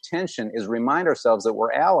moments of tension is remind ourselves that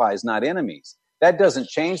we're allies, not enemies. That doesn't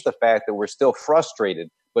change the fact that we're still frustrated,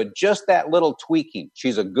 but just that little tweaking.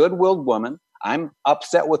 She's a good-willed woman. I'm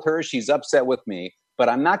upset with her. She's upset with me, but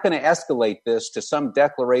I'm not going to escalate this to some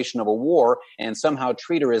declaration of a war and somehow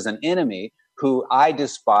treat her as an enemy who I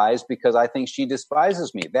despise because I think she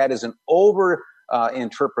despises me. That is an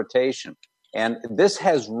interpretation. And this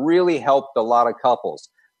has really helped a lot of couples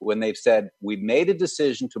when they've said, we've made a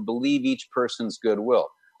decision to believe each person's goodwill.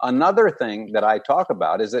 Another thing that I talk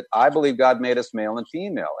about is that I believe God made us male and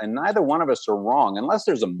female, and neither one of us are wrong unless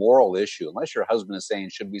there's a moral issue, unless your husband is saying,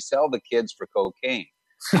 should we sell the kids for cocaine?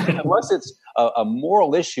 Unless it's a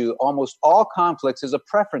moral issue, almost all conflicts is a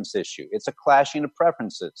preference issue. It's a clashing of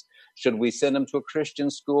preferences. Should we send them to a Christian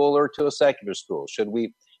school or to a secular school? Should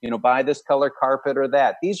we, buy this color carpet or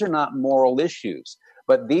that? These are not moral issues,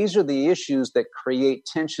 but these are the issues that create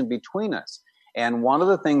tension between us. And one of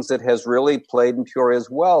the things that has really played in Peoria as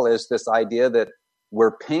well is this idea that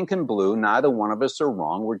we're pink and blue. Neither one of us are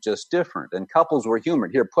wrong. We're just different. And couples were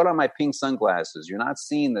humored. Here, put on my pink sunglasses. You're not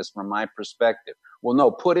seeing this from my perspective. Well,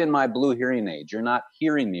 no, put in my blue hearing aid. You're not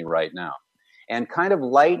hearing me right now. And kind of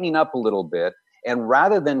lightening up a little bit. And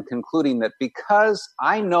rather than concluding that because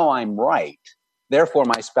I know I'm right, therefore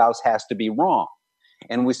my spouse has to be wrong.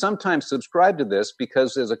 And we sometimes subscribe to this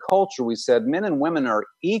because as a culture, we said men and women are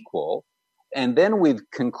equal. And then we've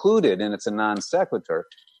concluded, and it's a non sequitur,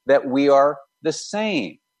 that we are the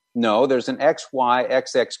same. No, there's an XY,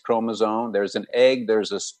 XX chromosome. There's an egg.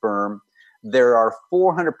 There's a sperm. There are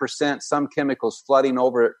 400% some chemicals flooding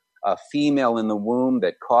over a female in the womb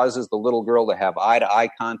that causes the little girl to have eye-to-eye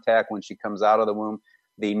contact when she comes out of the womb.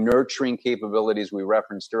 The nurturing capabilities we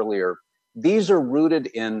referenced earlier, these are rooted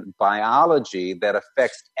in biology that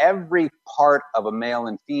affects every part of a male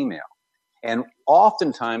and female. And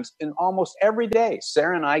oftentimes, in almost every day,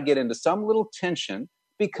 Sarah and I get into some little tension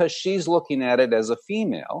because she's looking at it as a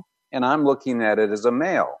female and I'm looking at it as a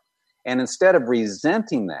male. And instead of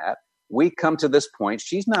resenting that, we come to this point,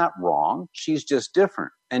 she's not wrong, she's just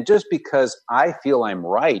different. And just because I feel I'm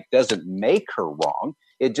right doesn't make her wrong.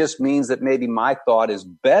 It just means that maybe my thought is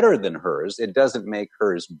better than hers. It doesn't make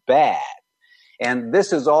hers bad. And this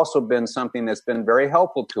has also been something that's been very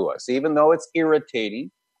helpful to us. Even though it's irritating,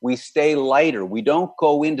 we stay lighter. We don't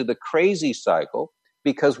go into the crazy cycle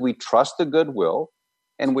because we trust the goodwill.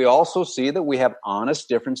 And we also see that we have honest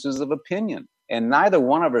differences of opinion. And neither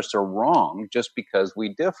one of us are wrong just because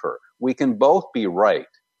we differ. We can both be right.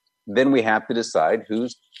 Then we have to decide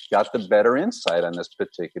who's got the better insight on this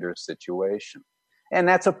particular situation. And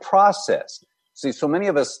that's a process. See, so many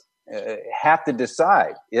of us have to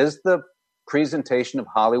decide, is the presentation of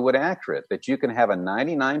Hollywood accurate, that you can have a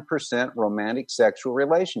 99% romantic sexual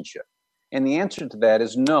relationship? And the answer to that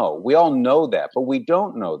is no. We all know that, but we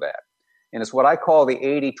don't know that. And it's what I call the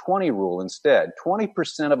 80-20 rule instead.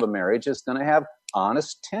 20% of a marriage is going to have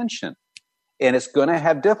honest tension, and it's going to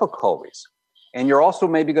have difficulties. And you're also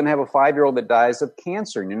maybe going to have a 5-year-old that dies of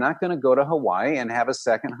cancer, and you're not going to go to Hawaii and have a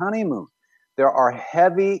second honeymoon. There are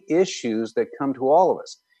heavy issues that come to all of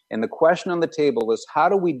us. And the question on the table is, how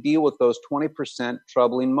do we deal with those 20%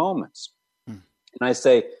 troubling moments? And I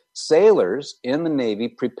say, sailors in the Navy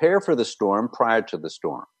prepare for the storm prior to the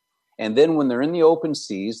storm. And then when they're in the open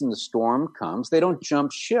seas and the storm comes, they don't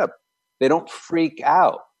jump ship. They don't freak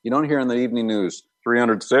out. You don't hear in the evening news,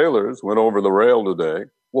 300 sailors went over the rail today.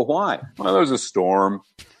 Well, why? Well, there's a storm.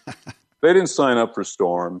 They didn't sign up for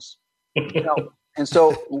storms. And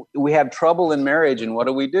so we have trouble in marriage, and what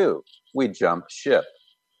do? We jump ship.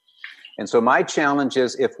 And so my challenge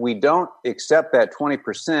is, if we don't accept that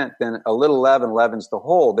 20%, then a little leaven leavens the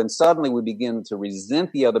whole, then suddenly we begin to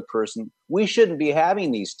resent the other person. We shouldn't be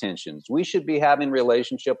having these tensions. We should be having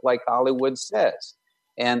relationship like Hollywood says.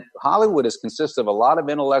 And Hollywood consists of a lot of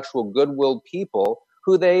intellectual, good-willed people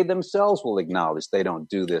who they themselves will acknowledge they don't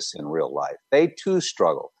do this in real life. They too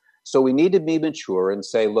struggle. So we need to be mature and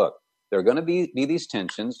say, look, there are going to be these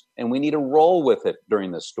tensions, and we need to roll with it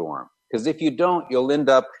during the storm. Because if you don't, you'll end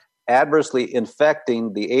up adversely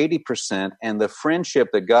infecting the 80%, and the friendship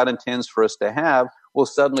that God intends for us to have will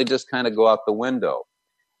suddenly just kind of go out the window.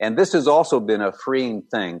 And this has also been a freeing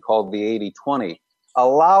thing called the 80-20.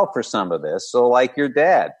 Allow for some of this. So like your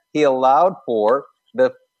dad, he allowed for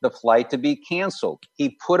the flight to be canceled.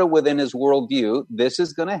 He put it within his worldview. This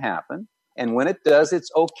is going to happen. And when it does, it's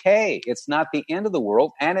okay. It's not the end of the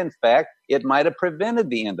world. And in fact, it might have prevented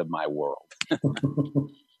the end of my world.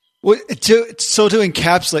 Well, to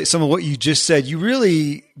encapsulate some of what you just said, you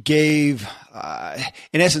really gave,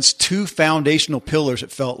 in essence, two foundational pillars,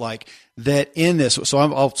 it felt like, that in this. So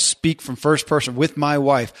I'll speak from first person with my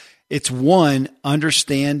wife. It's one,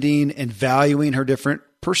 understanding and valuing her different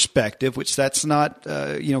perspective, which that's not,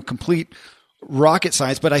 complete rocket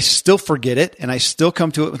science, but I still forget it and I still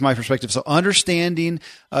come to it with my perspective. So understanding,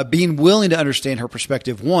 being willing to understand her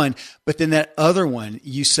perspective, one, but then that other one,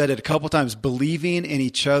 you said it a couple of times, believing in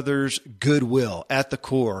each other's goodwill at the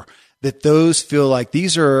core, that those feel like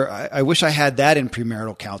these are, I wish I had that in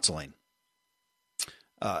premarital counseling.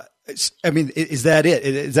 Is that it?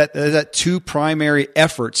 Is that two primary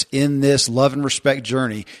efforts in this love and respect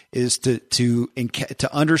journey is to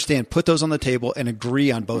understand, put those on the table and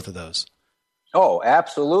agree on both of those? Oh,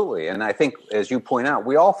 absolutely. And I think, as you point out,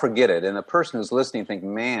 we all forget it. And the person who's listening think,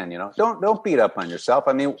 man, don't beat up on yourself.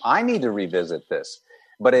 I mean, I need to revisit this.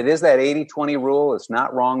 But it is that 80-20 rule. It's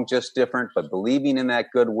not wrong, just different. But believing in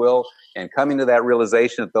that goodwill and coming to that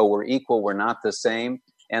realization that though we're equal, we're not the same.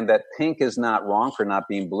 And that pink is not wrong for not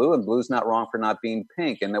being blue, and blue is not wrong for not being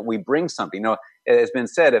pink. And that we bring something. It has been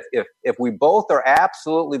said, if we both are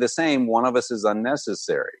absolutely the same, one of us is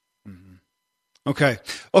unnecessary. Okay.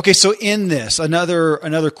 So in this,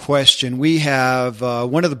 another question, we have,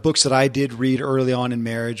 one of the books that I did read early on in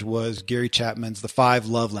marriage was Gary Chapman's The 5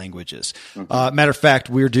 Love Languages. Mm-hmm. Matter of fact,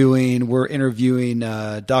 we're interviewing,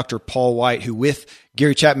 Dr. Paul White, who with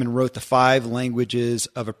Gary Chapman wrote The 5 Languages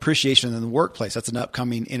of Appreciation in the Workplace. That's an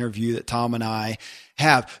upcoming interview that Tom and I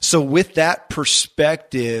have. So with that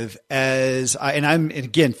perspective, I'm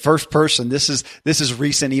again, first person, this is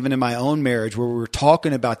recent even in my own marriage where we were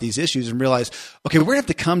talking about these issues and realized, okay, we're going to have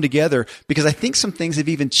to come together because I think some things have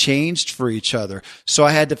even changed for each other. So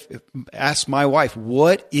I had to ask my wife,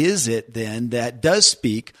 what is it then that does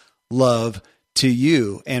speak love to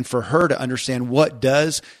you, and for her to understand what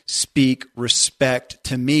does speak respect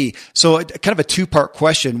to me. So kind of a two-part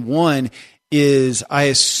question. One is, I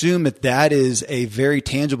assume that is a very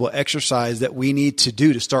tangible exercise that we need to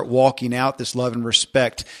do to start walking out this love and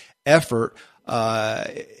respect effort.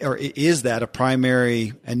 Or is that a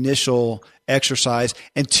primary initial exercise?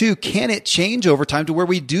 And two, can it change over time to where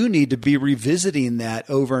we do need to be revisiting that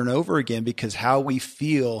over and over again because how we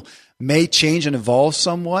feel may change and evolve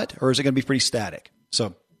somewhat, or is it going to be pretty static?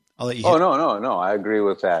 So I'll let you hit. No. I agree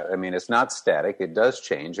with that. I mean, it's not static. It does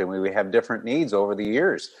change. And we have different needs over the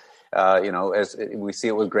years. As we see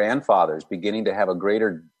it with grandfathers beginning to have a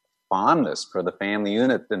greater fondness for the family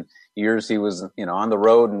unit than years he was, on the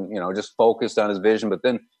road and, just focused on his vision. But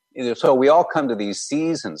then, so we all come to these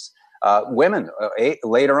seasons. Women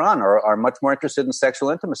later on are much more interested in sexual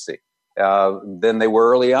intimacy than they were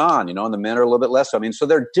early on, and the men are a little bit less. So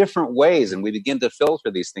there are different ways, and we begin to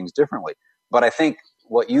filter these things differently. But I think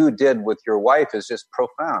what you did with your wife is just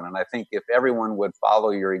profound. And I think if everyone would follow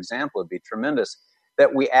your example, it'd be tremendous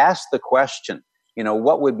that we ask the question,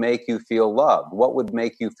 what would make you feel loved? What would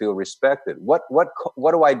make you feel respected? What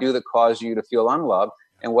do I do that causes you to feel unloved?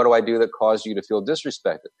 And what do I do that causes you to feel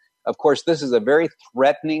disrespected? Of course, this is a very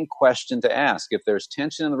threatening question to ask. If there's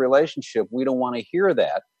tension in the relationship, we don't want to hear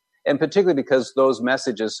that. And particularly because those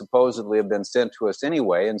messages supposedly have been sent to us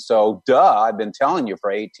anyway. And so, I've been telling you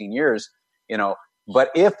for 18 years,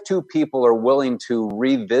 but if two people are willing to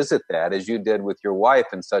revisit that, as you did with your wife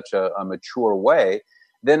in such a mature way,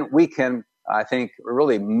 then we can, I think,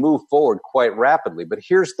 really move forward quite rapidly. But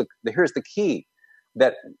here's the key,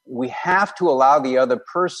 that we have to allow the other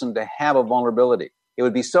person to have a vulnerability. It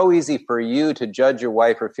would be so easy for you to judge your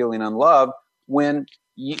wife for feeling unloved when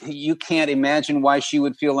you can't imagine why she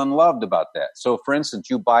would feel unloved about that. So, for instance,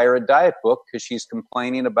 you buy her a diet book because she's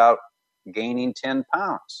complaining about gaining 10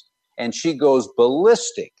 pounds. and she goes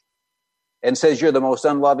ballistic and says you're the most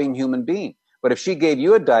unloving human being. But if she gave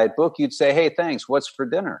you a diet book, you'd say, hey, thanks, what's for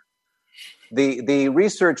dinner? The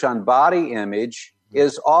research on body image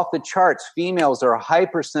is off the charts. Females are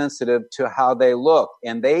hypersensitive to how they look,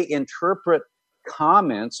 and they interpret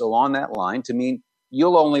comments along that line to mean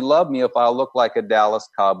you'll only love me if I look like a Dallas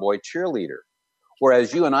Cowboy cheerleader.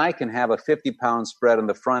 Whereas you and I can have a 50-pound spread in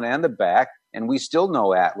the front and the back, and we still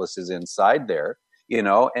know Atlas is inside there,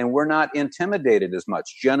 and we're not intimidated as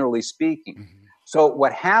much, generally speaking. Mm-hmm. So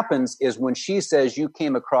what happens is when she says you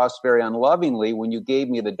came across very unlovingly when you gave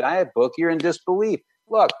me the diet book, you're in disbelief.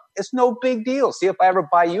 Look, it's no big deal. See if I ever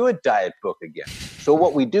buy you a diet book again. So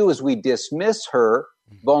what we do is we dismiss her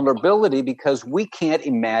vulnerability because we can't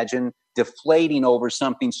imagine deflating over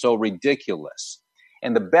something so ridiculous.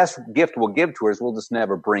 And the best gift we'll give to her is we'll just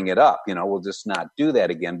never bring it up. We'll just not do that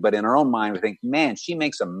again. But in our own mind, we think, man, she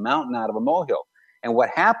makes a mountain out of a molehill. And what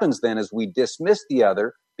happens then is we dismiss the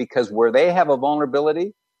other because where they have a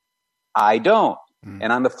vulnerability, I don't.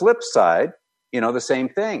 And on the flip side, the same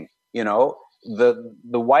thing. The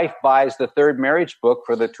wife buys the third marriage book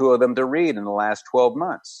for the two of them to read in the last 12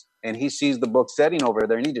 months. And he sees the book sitting over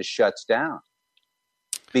there and he just shuts down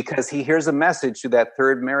because he hears a message to that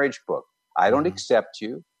third marriage book. I don't accept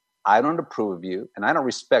you. I don't approve of you. And I don't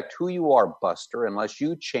respect who you are, Buster, unless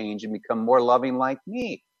you change and become more loving like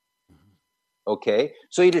me. Okay?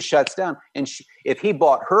 So he just shuts down. And if he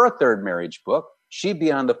bought her a third marriage book, she'd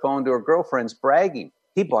be on the phone to her girlfriends bragging.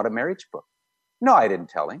 He bought a marriage book. No, I didn't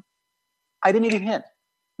tell him. I didn't even hint.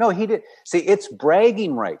 No, he did. See, it's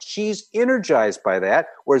bragging rights. She's energized by that,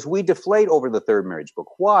 whereas we deflate over the third marriage book.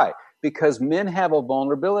 Why? Because men have a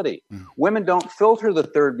vulnerability. Women don't filter the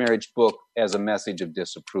third marriage book as a message of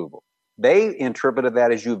disapproval. They interpreted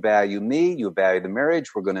that as you value me, you value the marriage,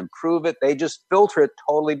 we're going to improve it. They just filter it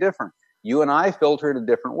totally different. You and I filter it a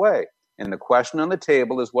different way. And the question on the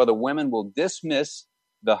table is whether women will dismiss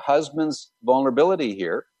the husband's vulnerability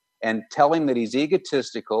here and tell him that he's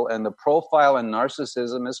egotistical and the profile and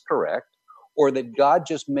narcissism is correct, or that God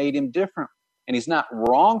just made him different. And he's not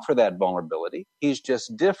wrong for that vulnerability. He's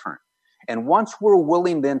just different. And once we're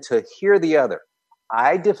willing then to hear the other,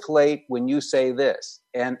 I deflate when you say this.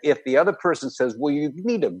 And if the other person says, well, you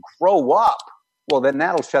need to grow up, well, then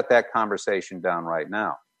that'll shut that conversation down right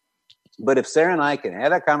now. But if Sarah and I can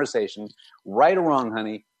have that conversation, right or wrong,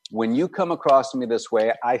 honey, when you come across me this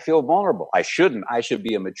way, I feel vulnerable. I shouldn't. I should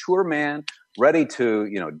be a mature man, ready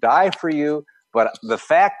to, die for you. But the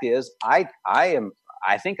fact is, I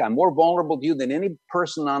think I'm more vulnerable to you than any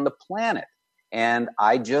person on the planet. And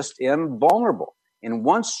I just am vulnerable. And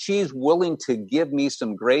once she's willing to give me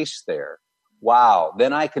some grace there, wow,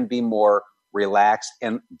 then I can be more relaxed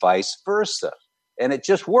and vice versa. And it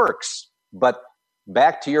just works. But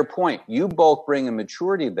back to your point, you both bring a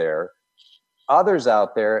maturity there. Others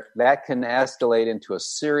out there, that can escalate into a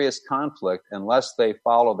serious conflict unless they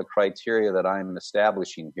follow the criteria that I'm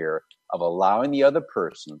establishing here of allowing the other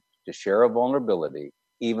person to share a vulnerability,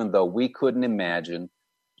 even though we couldn't imagine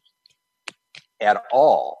at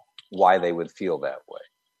all why they would feel that way.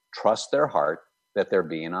 Trust their heart that they're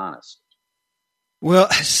being honest. Well,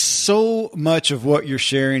 so much of what you're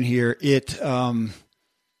sharing here, it's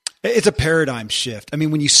a paradigm shift. I mean,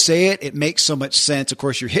 when you say it, it makes so much sense. Of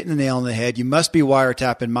course, you're hitting the nail on the head. You must be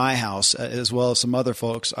wiretapping my house as well as some other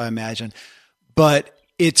folks, I imagine. But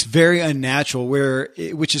it's very unnatural,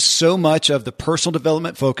 which is so much of the personal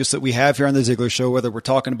development focus that we have here on the Ziglar Show, whether we're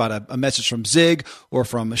talking about a message from Zig or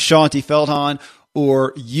from Shanti Feldhahn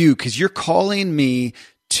or you, because you're calling me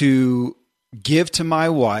to give to my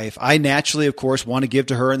wife. I naturally, of course, want to give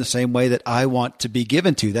to her in the same way that I want to be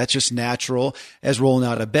given to. That's just natural as rolling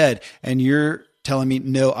out of bed. And you're telling me,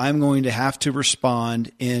 no, I'm going to have to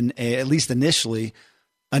respond in at least initially,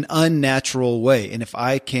 an unnatural way. And if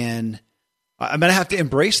I'm going to have to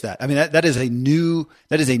embrace that. I mean, that is a new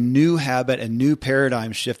habit, a new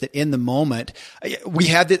paradigm shift that in the moment we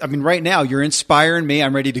have that. I mean, right now you're inspiring me.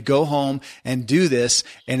 I'm ready to go home and do this.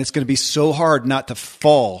 And it's going to be so hard not to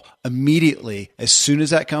fall immediately. As soon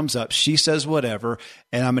as that comes up, she says whatever,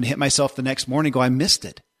 and I'm going to hit myself the next morning and go, I missed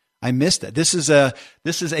it. This is a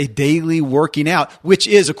daily working out, which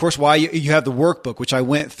is, of course, why you have the workbook, which I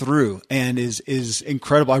went through and is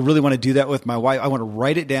incredible. I really want to do that with my wife. I want to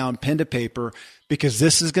write it down, pen to paper, because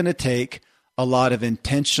this is going to take a lot of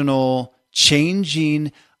intentional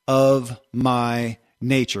changing of my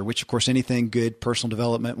nature, which, of course, anything good personal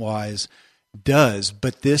development wise does.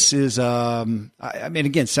 But this is, I mean,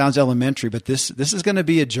 again, sounds elementary, but this is going to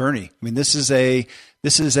be a journey. I mean, this is a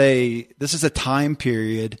time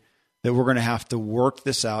period that we're going to have to work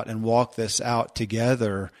this out and walk this out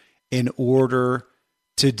together in order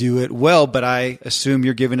to do it well, but I assume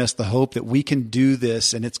you're giving us the hope that we can do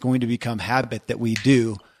this and it's going to become habit that we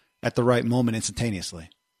do at the right moment instantaneously.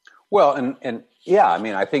 Well, and yeah, I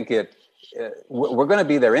mean, I think we're going to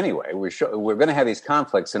be there anyway. We're going to have these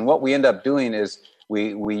conflicts, and what we end up doing is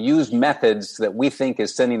we use methods that we think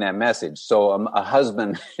is sending that message. So a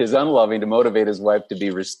husband is unloving to motivate his wife to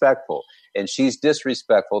be respectful, and she's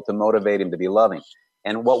disrespectful to motivate him to be loving.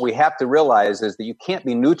 And what we have to realize is that you can't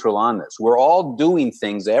be neutral on this. We're all doing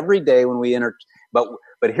things every day when we enter, but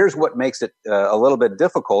here's what makes it a little bit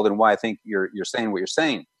difficult, and why I think you're saying what you're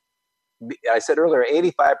saying. I said earlier,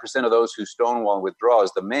 85% of those who stonewall and withdraw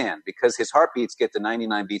is the man, because his heartbeats get to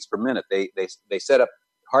 99 beats per minute. They set up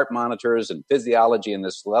heart monitors and physiology in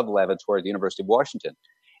this love laboratory at the University of Washington.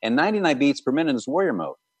 And 99 beats per minute is warrior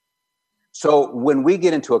mode. So when we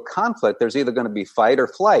get into a conflict, there's either going to be fight or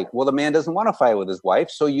flight. Well, the man doesn't want to fight with his wife,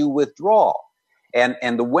 so you withdraw.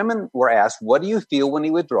 And the women were asked, what do you feel when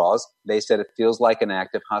he withdraws? They said it feels like an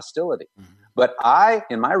act of hostility. Mm-hmm. But I,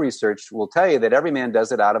 in my research, will tell you that every man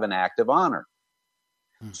does it out of an act of honor.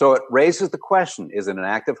 Mm-hmm. So it raises the question, is it an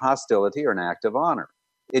act of hostility or an act of honor?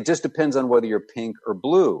 It just depends on whether you're pink or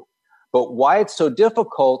blue. But why it's so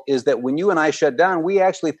difficult is that when you and I shut down, we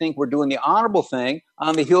actually think we're doing the honorable thing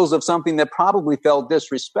on the heels of something that probably felt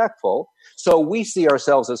disrespectful. So we see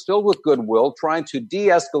ourselves as filled with goodwill, trying to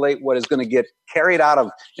de-escalate what is going to get carried out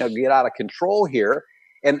of, get out of control here.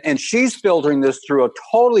 And she's filtering this through a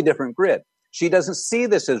totally different grid. She doesn't see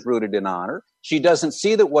this as rooted in honor. She doesn't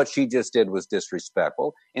see that what she just did was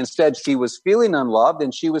disrespectful. Instead, she was feeling unloved,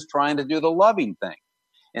 and she was trying to do the loving thing.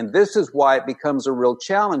 And this is why it becomes a real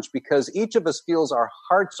challenge, because each of us feels our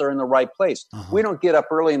hearts are in the right place. Uh-huh. We don't get up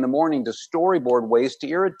early in the morning to storyboard ways to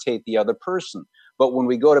irritate the other person. But when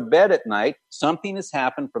we go to bed at night, something has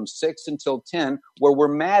happened from 6 until 10 where we're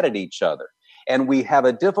mad at each other. And we have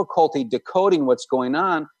a difficulty decoding what's going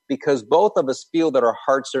on because both of us feel that our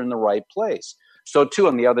hearts are in the right place. So too,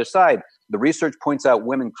 on the other side, the research points out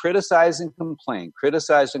women criticize and complain.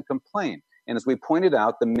 And as we pointed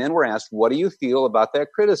out, the men were asked, what do you feel about that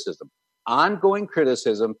criticism? Ongoing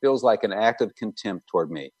criticism feels like an act of contempt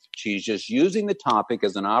toward me. She's just using the topic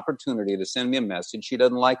as an opportunity to send me a message. She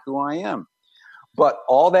doesn't like who I am. But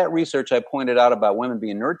all that research I pointed out about women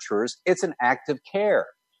being nurturers, it's an act of care.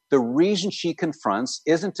 The reason she confronts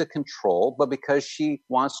isn't to control, but because she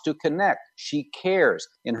wants to connect. She cares.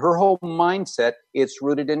 In her whole mindset, it's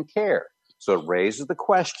rooted in care. So it raises the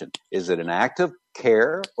question, is it an act of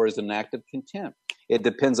care or is it an act of contempt? It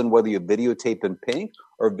depends on whether you videotape in pink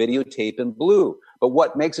or videotape in blue. But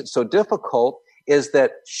what makes it so difficult is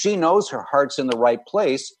that she knows her heart's in the right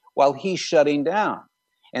place while he's shutting down.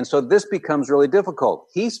 And so this becomes really difficult.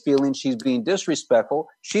 He's feeling she's being disrespectful.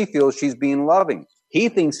 She feels she's being loving. He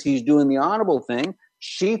thinks he's doing the honorable thing.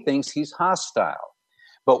 She thinks he's hostile.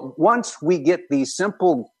 But once we get these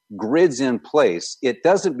simple grids in place, it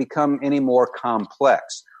doesn't become any more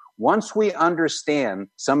complex. Once we understand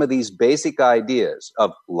some of these basic ideas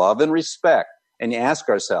of love and respect, and you ask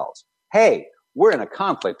ourselves, hey, we're in a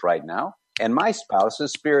conflict right now, and my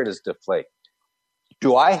spouse's spirit is deflated.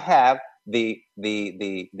 Do I have the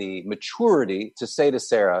maturity to say to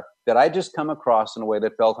Sarah that I just come across in a way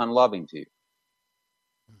that felt unloving to you?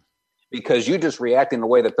 Because you just reacted in a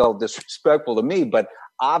way that felt disrespectful to me, but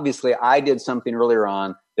obviously I did something earlier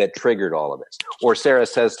on that triggered all of this. Or Sarah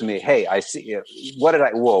says to me, hey, I see,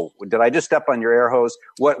 did I just step on your air hose?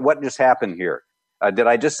 What just happened here? Did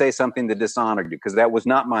I just say something that dishonored you? Because that was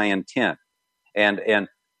not my intent. And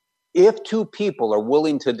if two people are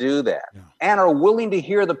willing to do that and are willing to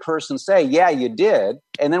hear the person say, yeah, you did,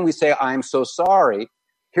 and then we say, I'm so sorry,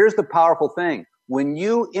 here's the powerful thing. When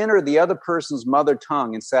you enter the other person's mother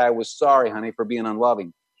tongue and say, I was sorry, honey, for being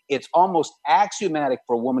unloving, it's almost axiomatic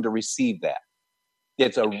for a woman to receive that.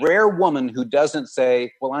 It's a rare woman who doesn't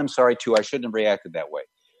say, well, I'm sorry too, I shouldn't have reacted that way.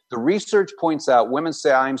 The research points out women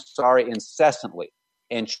say, I'm sorry incessantly.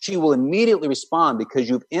 And she will immediately respond because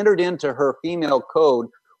you've entered into her female code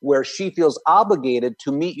where she feels obligated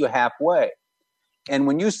to meet you halfway. And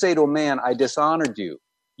when you say to a man, I dishonored you,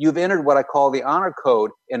 you've entered what I call the honor code,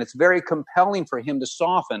 and it's very compelling for him to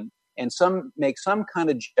soften and make some kind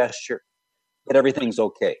of gesture that everything's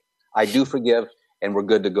okay. I do forgive, and we're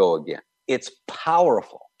good to go again. It's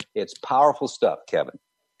powerful. It's powerful stuff, Kevin.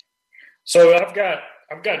 So I've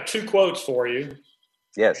got two quotes for you.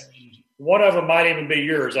 Yes. One of them might even be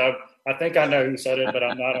yours. I think I know who said it, but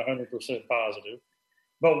I'm not 100% positive.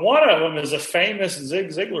 But one of them is a famous Zig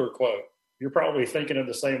Ziglar quote. You're probably thinking of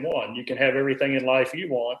the same one. You can have everything in life you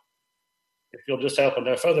want if you'll just help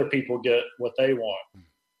enough other people get what they want.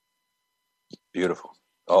 Beautiful.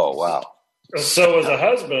 Oh, wow. So as a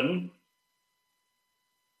husband,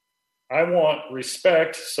 I want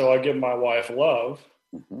respect, so I give my wife love,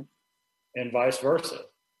 Mm-hmm. and vice versa.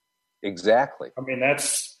 Exactly. I mean,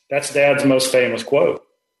 that's Dad's most famous quote.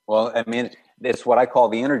 Well, I mean, it's what I call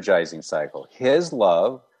the energizing cycle. His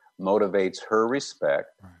love motivates her respect,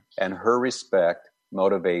 and her respect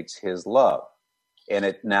motivates his love. And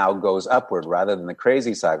it now goes upward rather than the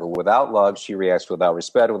crazy cycle. Without love, she reacts without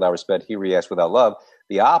respect. Without respect, he reacts without love.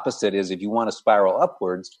 The opposite is, if you want to spiral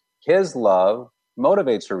upwards, his love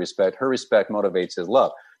motivates her respect motivates his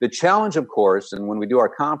love. The challenge, of course, and when we do our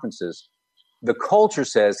conferences, the culture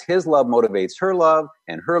says his love motivates her love,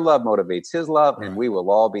 and her love motivates his love, and we will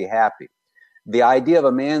all be happy. The idea of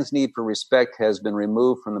a man's need for respect has been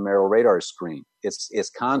removed from the marital radar screen.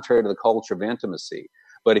 It's contrary to the culture of intimacy.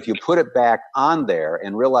 But if you put it back on there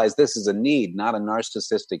and realize this is a need, not a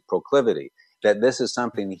narcissistic proclivity, that this is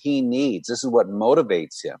something he needs, this is what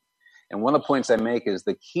motivates him. And one of the points I make is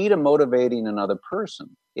the key to motivating another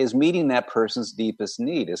person is meeting that person's deepest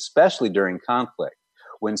need, especially during conflict.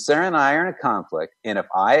 When Sarah and I are in a conflict, and if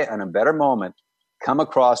I, in a better moment, come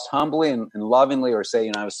across humbly and lovingly, or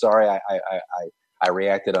say, I'm sorry, I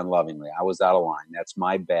reacted unlovingly, I was out of line, that's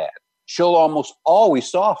my bad, she'll almost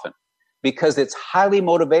always soften because it's highly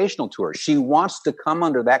motivational to her. She wants to come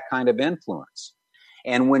under that kind of influence.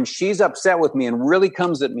 And when she's upset with me and really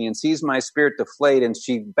comes at me and sees my spirit deflate, and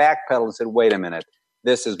she backpedaled and said, wait a minute,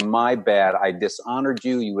 this is my bad. I dishonored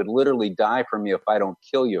you. You would literally die for me if I don't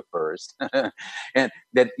kill you first. And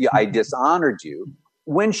that I dishonored you.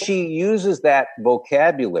 When she uses that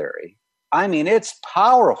vocabulary, I mean, it's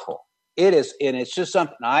powerful. It is, and it's just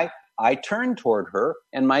something I turn toward her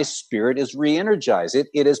and my spirit is re-energized.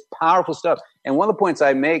 It is powerful stuff. And one of the points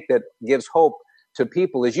I make that gives hope to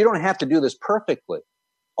people is you don't have to do this perfectly.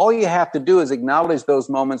 All you have to do is acknowledge those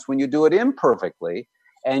moments when you do it imperfectly,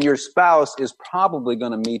 and your spouse is probably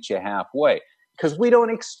going to meet you halfway, because we don't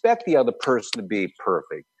expect the other person to be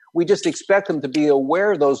perfect. We just expect them to be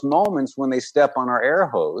aware of those moments when they step on our air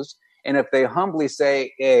hose. And if they humbly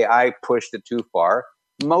say, hey, I pushed it too far,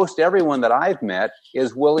 most everyone that I've met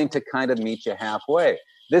is willing to kind of meet you halfway.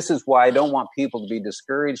 This is why I don't want people to be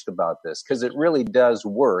discouraged about this, because it really does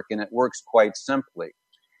work, and it works quite simply.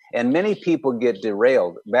 And many people get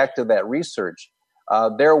derailed. Back to that research,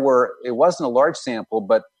 it wasn't a large sample,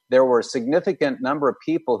 but there were a significant number of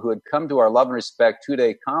people who had come to our Love and Respect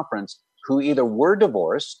 2-day conference who either were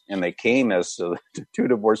divorced, and they came as two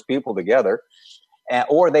divorced people together,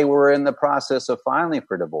 or they were in the process of filing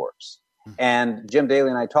for divorce. And Jim Daly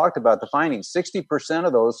and I talked about the findings. 60%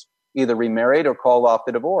 of those either remarried or called off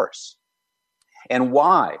the divorce. And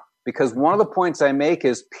why? Because one of the points I make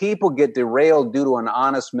is people get derailed due to an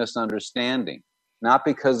honest misunderstanding, not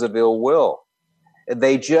because of ill will.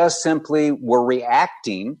 They just simply were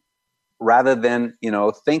reacting rather than,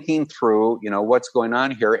 thinking through, what's going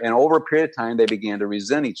on here. And over a period of time, they began to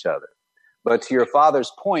resent each other. But to your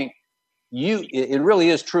father's point, it really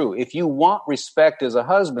is true. If you want respect as a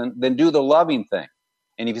husband, then do the loving thing.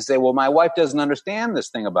 And if you say, well, my wife doesn't understand this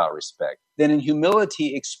thing about respect, then in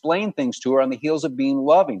humility, explain things to her on the heels of being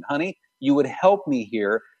loving. Honey, you would help me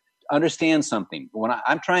here understand something. When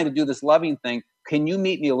I'm trying to do this loving thing, can you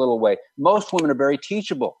meet me a little way? Most women are very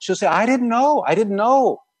teachable. She'll say, I didn't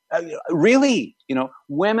know. Really?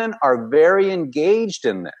 Women are very engaged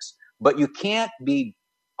in this, but you can't be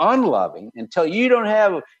unloving until you don't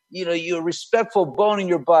have, your respectful bone in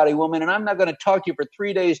your body, woman, and I'm not going to talk to you for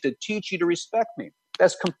 3 days to teach you to respect me.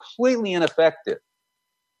 That's completely ineffective.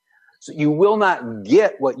 So you will not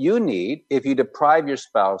get what you need if you deprive your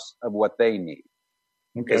spouse of what they need.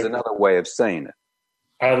 Okay. Is another way of saying it.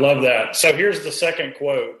 I love that. So here's the second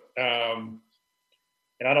quote. And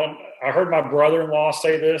I heard my brother-in-law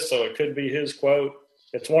say this, so it could be his quote.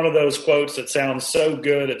 It's one of those quotes that sounds so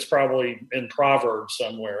good, it's probably in Proverbs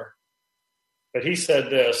somewhere. But he said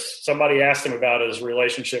this. Somebody asked him about his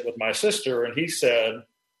relationship with my sister, and he said,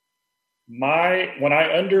 when I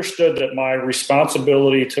understood that my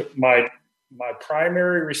responsibility to my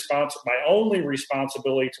only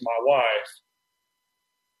responsibility to my wife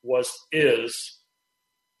is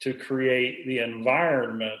to create the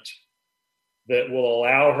environment that will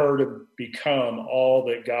allow her to become all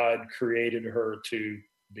that God created her to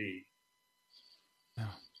be. Yeah.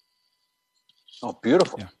 Oh,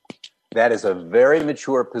 beautiful. Yeah. That is a very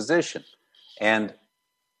mature position. And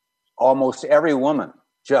almost every woman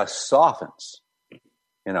just softens,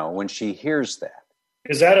 when she hears that.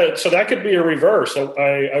 So that could be a reverse.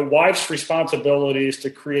 A wife's responsibility is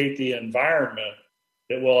to create the environment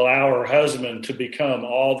that will allow her husband to become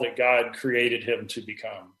all that God created him to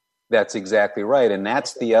become. That's exactly right. And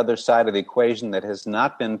that's the other side of the equation that has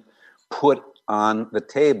not been put on the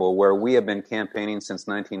table where we have been campaigning since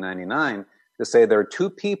 1999 to say there are two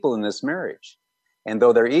people in this marriage. And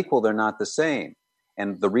though they're equal, they're not the same.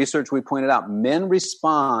 And the research we pointed out, men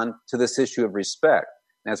respond to this issue of respect.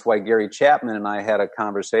 That's why Gary Chapman and I had a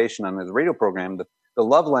conversation on his radio program. The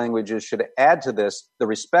love languages should add to this the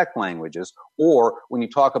respect languages. Or when you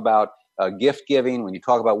talk about gift giving, when you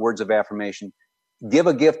talk about words of affirmation, give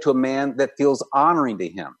a gift to a man that feels honoring to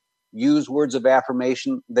him. Use words of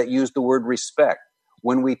affirmation that use the word respect.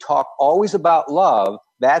 When we talk always about love,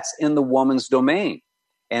 that's in the woman's domain.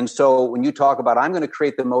 And so when you talk about, I'm going to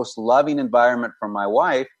create the most loving environment for my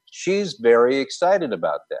wife, she's very excited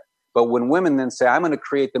about that. But when women then say, I'm going to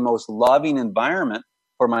create the most loving environment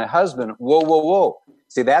for my husband, whoa.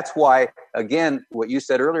 See, that's why, again, what you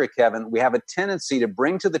said earlier, Kevin, we have a tendency to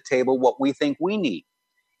bring to the table what we think we need.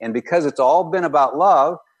 And because it's all been about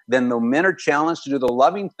love, then the men are challenged to do the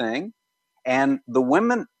loving thing, and the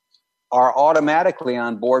women are automatically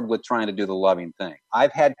on board with trying to do the loving thing.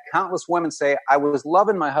 I've had countless women say, I was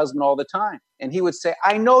loving my husband all the time. And he would say,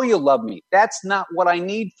 I know you love me. That's not what I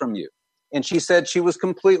need from you. And she said she was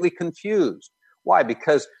completely confused. Why?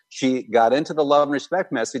 Because she got into the love and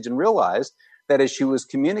respect message and realized that as she was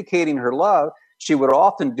communicating her love, she would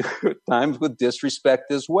often do it at times with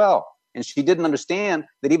disrespect as well. And she didn't understand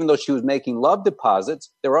that even though she was making love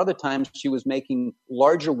deposits, there were other times she was making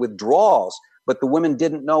larger withdrawals. But the women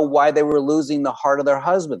didn't know why they were losing the heart of their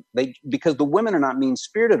husband. Because the women are not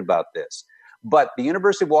mean-spirited about this. But the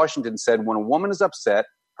University of Washington said when a woman is upset,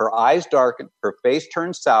 her eyes darken, her face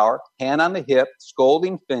turns sour, hand on the hip,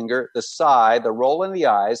 scolding finger, the sigh, the roll in the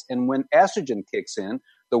eyes, and when estrogen kicks in,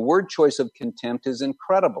 the word choice of contempt is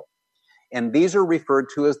incredible. And these are referred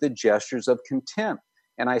to as the gestures of contempt.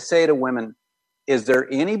 And I say to women, is there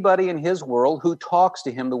anybody in his world who talks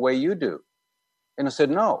to him the way you do? And I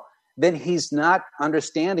said, no. Then he's not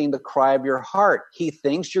understanding the cry of your heart. He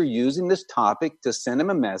thinks you're using this topic to send him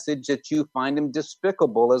a message that you find him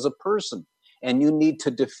despicable as a person. And you need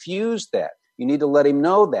to diffuse that. You need to let him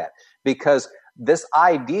know that. Because this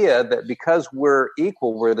idea that because we're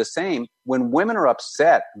equal, we're the same, when women are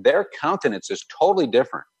upset, their countenance is totally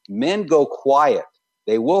different. Men go quiet.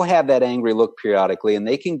 They will have that angry look periodically, and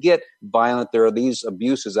they can get violent. There are these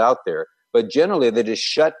abuses out there. But generally, they just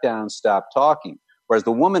shut down, stop talking. Whereas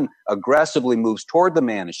the woman aggressively moves toward the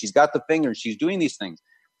man, and she's got the finger, and she's doing these things.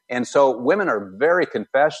 And so women are very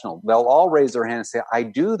confessional. They'll all raise their hand and say, I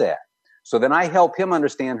do that. So then I help him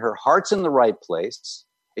understand her heart's in the right place,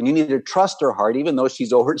 and you need to trust her heart, even though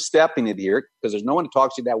she's overstepping it here, because there's no one who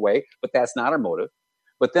talks to you that way, but that's not her motive.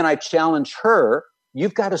 But then I challenge her,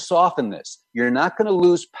 you've got to soften this. You're not going to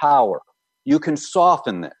lose power. You can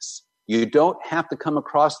soften this. You don't have to come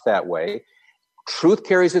across that way. Truth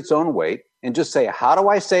carries its own weight. And just say, how do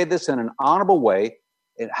I say this in an honorable way?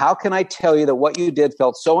 And how can I tell you that what you did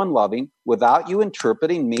felt so unloving without you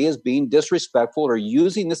interpreting me as being disrespectful or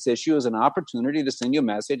using this issue as an opportunity to send you a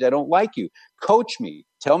message? I don't like you. Coach me.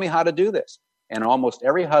 Tell me how to do this. And almost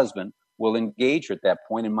every husband will engage her at that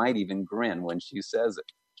point and might even grin when she says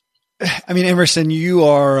it. I mean, Emerson, you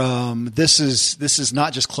are, this is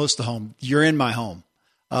not just close to home. You're in my home.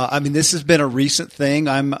 I mean, this has been a recent thing.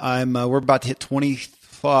 We're about to hit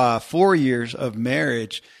 4 years of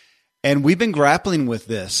marriage, and we've been grappling with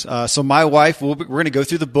this. So my wife, we're going to go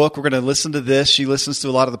through the book. We're going to listen to this. She listens to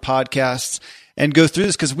a lot of the podcasts and go through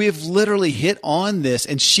this because we have literally hit on this,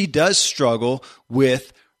 and she does struggle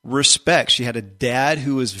with respect. She had a dad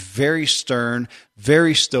who was very stern,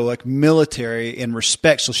 very stoic, military in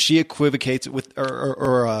respect. So she equivocates it with,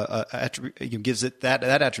 gives it that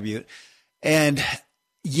attribute. And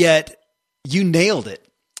yet you nailed it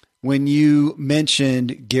when you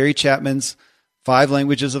mentioned Gary Chapman's 5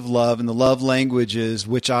 languages of love and the love languages,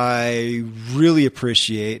 which I really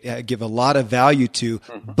appreciate, I give a lot of value to.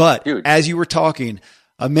 But as you were talking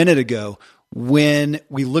a minute ago, when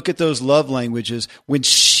we look at those love languages, when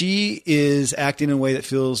she is acting in a way that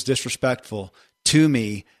feels disrespectful to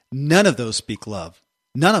me, none of those speak love.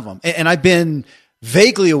 None of them. And I've been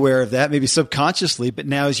vaguely aware of that, maybe subconsciously, but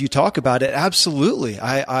now as you talk about it, absolutely.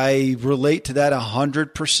 I relate to that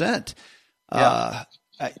 100%.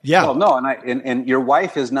 Yeah. Well, no, and your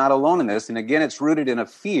wife is not alone in this. And again, it's rooted in a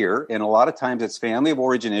fear. And a lot of times it's family of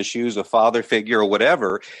origin issues, a father figure or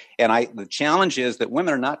whatever. And the challenge is that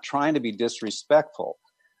women are not trying to be disrespectful,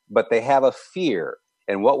 but they have a fear.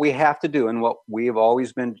 And what we have to do, and what we have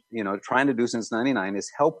always been, trying to do since 99,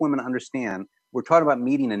 is help women understand we're talking about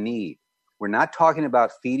meeting a need. We're not talking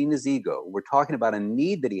about feeding his ego. We're talking about a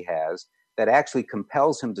need that he has that actually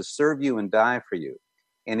compels him to serve you and die for you.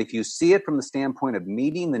 And if you see it from the standpoint of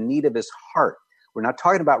meeting the need of his heart, we're not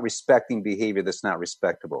talking about respecting behavior that's not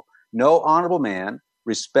respectable. No honorable man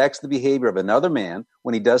respects the behavior of another man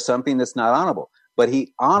when he does something that's not honorable. But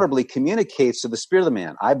he honorably communicates to the spirit of the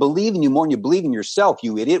man. I believe in you more than you believe in yourself,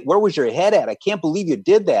 you idiot. Where was your head at? I can't believe you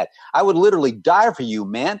did that. I would literally die for you,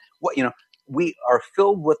 man. What, we are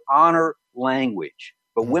filled with honor language,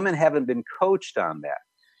 but women haven't been coached on that.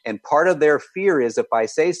 And part of their fear is if I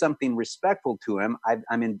say something respectful to him,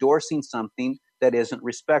 I'm endorsing something that isn't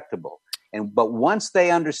respectable. But once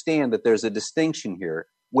they understand that there's a distinction here,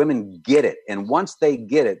 women get it. And once they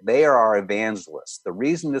get it, they are our evangelists. The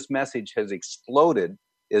reason this message has exploded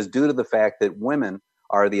is due to the fact that women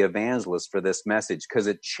are the evangelists for this message, because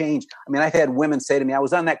it changed. I mean, I've had women say to me, I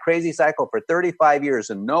was on that crazy cycle for 35 years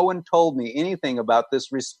and no one told me anything about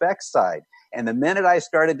this respect side. And the minute I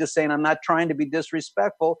started just saying, I'm not trying to be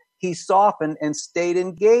disrespectful, he softened and stayed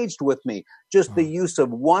engaged with me. Just the use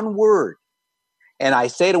of one word. And I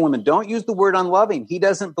say to women, don't use the word unloving. He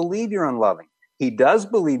doesn't believe you're unloving. He does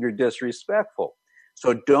believe you're disrespectful.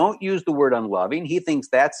 So don't use the word unloving. He thinks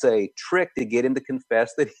that's a trick to get him to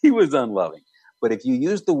confess that he was unloving. But if you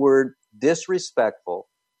use the word disrespectful,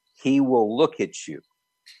 he will look at you.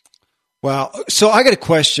 Wow. So I got a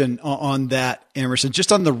question on that, Emerson,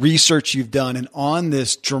 just on the research you've done and on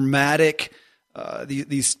this dramatic,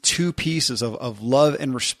 these two pieces of love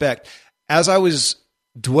and respect. As I was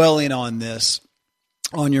dwelling on this,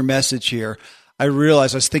 on your message here, I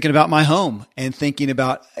realized I was thinking about my home and thinking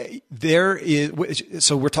about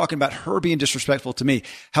so we're talking about her being disrespectful to me.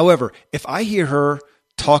 However, if I hear her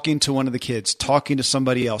talking to one of the kids, talking to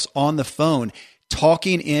somebody else on the phone,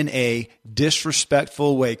 talking in a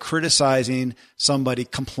disrespectful way, criticizing somebody,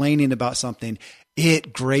 complaining about something,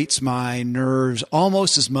 it grates my nerves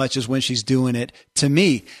almost as much as when she's doing it to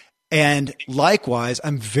me. And likewise,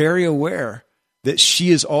 I'm very aware that she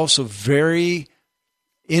is also very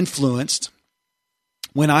influenced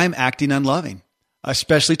when I'm acting unloving,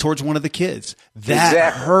 especially towards one of the kids. That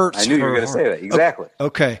exactly. hurts. I knew you were going to say that. Exactly.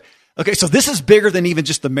 Okay. So this is bigger than even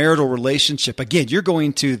just the marital relationship. Again, you're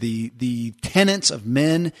going to the tenets of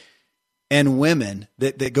men and women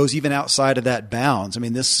that goes even outside of that bounds. I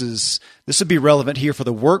mean, this would be relevant here for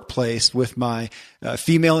the workplace with my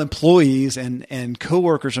female employees and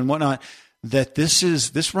coworkers and whatnot. That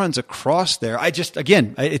this runs across there. It's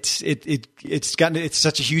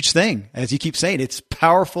such a huge thing, as you keep saying. It's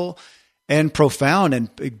powerful and profound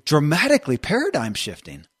and dramatically paradigm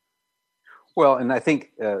shifting. Well, and I think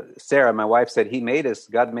Sarah, my wife, said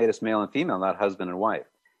God made us male and female, not husband and wife.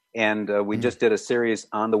 And we just did a series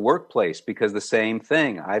on the workplace because the same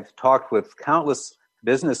thing. I've talked with countless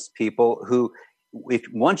business people who,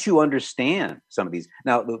 once you understand some of these,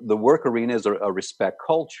 now the work arena is a respect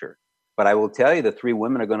culture. But I will tell you, the three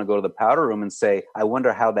women are going to go to the powder room and say, I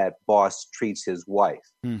wonder how that boss treats his wife.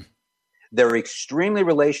 They're extremely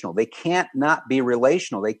relational. They can't not be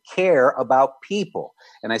relational. They care about people.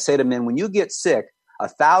 And I say to men, when you get sick,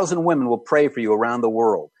 1,000 women will pray for you around the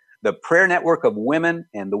world. The prayer network of women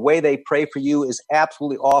and the way they pray for you is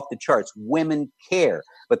absolutely off the charts. Women care,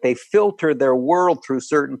 but they filter their world through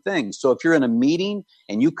certain things. So if you're in a meeting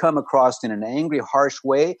and you come across in an angry, harsh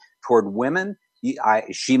way toward women,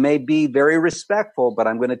 she may be very respectful, but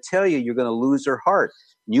I'm going to tell you, you're going to lose her heart.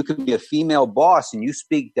 You can be a female boss and you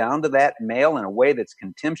speak down to that male in a way that's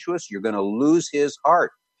contemptuous, you're going to lose his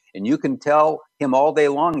heart. And you can tell him all day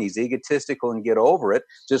long he's egotistical and get over it,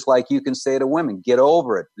 just like you can say to women, get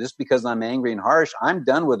over it. Just because I'm angry and harsh, I'm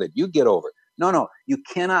done with it. You get over it. No, you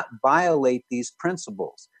cannot violate these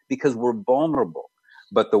principles because we're vulnerable.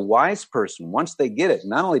 But the wise person, once they get it,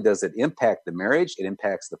 not only does it impact the marriage, it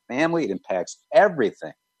impacts the family, it impacts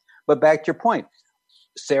everything. But back to your point,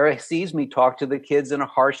 Sarah sees me talk to the kids in a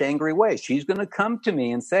harsh, angry way. She's going to come to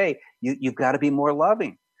me and say, you've got to be more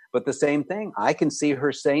loving. But the same thing, I can see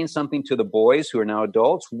her saying something to the boys who are now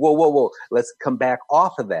adults. Whoa. Let's come back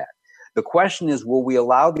off of that. The question is, will we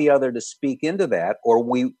allow the other to speak into that, or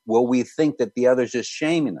will we think that the other's just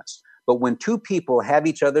shaming us? But when two people have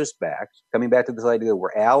each other's back, coming back to this idea that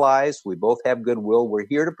we're allies, we both have goodwill, we're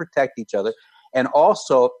here to protect each other, and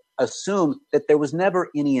also assume that there was never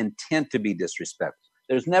any intent to be disrespectful.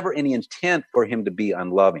 There's never any intent for him to be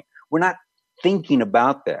unloving. We're not thinking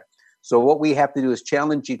about that. So what we have to do is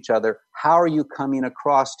challenge each other. How are you coming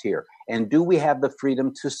across here? And do we have the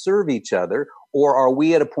freedom to serve each other? Or are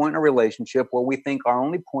we at a point in a relationship where we think our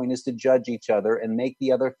only point is to judge each other and make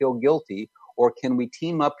the other feel guilty? Or can we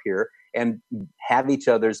team up here and have each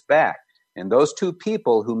other's back? And those two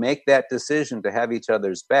people who make that decision to have each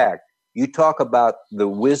other's back, you talk about the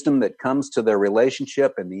wisdom that comes to their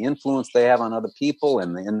relationship and the influence they have on other people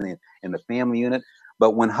and in the family unit.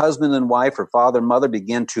 But when husband and wife or father and mother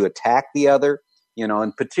begin to attack the other,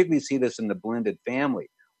 and particularly see this in the blended family,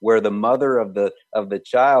 where the mother of the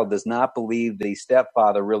child does not believe the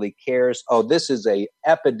stepfather really cares. Oh, this is a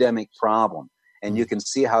epidemic problem. And you can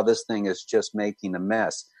see how this thing is just making a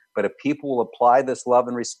mess. But if people will apply this love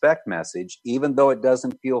and respect message, even though it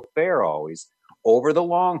doesn't feel fair always, over the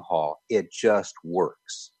long haul, it just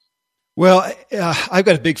works. Well, I've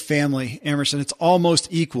got a big family, Emerson. It's almost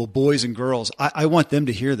equal, boys and girls. I want them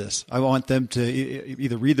to hear this. I want them to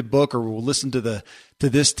either read the book or we'll listen to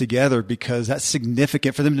this together, because that's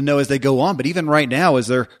significant for them to know as they go on. But even right now, as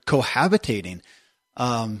they're cohabitating,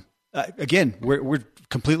 again, we're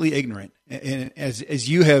completely ignorant. And as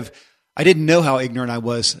you have, I didn't know how ignorant I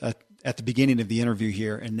was at the beginning of the interview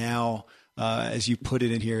here, and now. As you put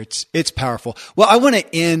it in here, it's powerful. Well, I want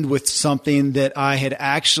to end with something that I had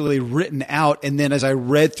actually written out. And then as I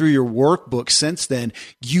read through your workbook since then,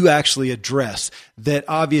 you actually address that.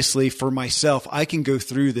 Obviously for myself, I can go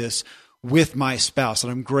through this with my spouse,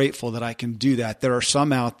 and I'm grateful that I can do that. There are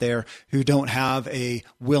some out there who don't have a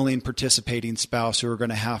willing participating spouse who are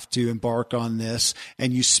going to have to embark on this.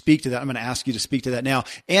 And you speak to that. I'm going to ask you to speak to that now.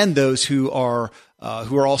 And those who are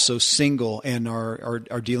also single and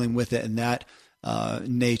are dealing with it in that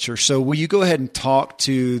nature. So will you go ahead and talk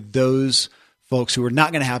to those folks who are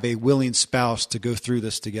not going to have a willing spouse to go through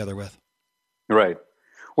this together with? Right.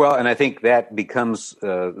 Well, and I think that becomes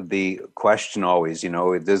the question always,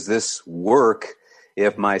 does this work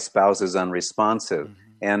if my spouse is unresponsive?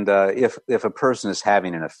 Mm-hmm. And if a person is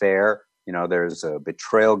having an affair, there's a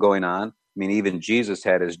betrayal going on. I mean, even Jesus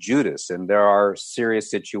had his Judas, and there are serious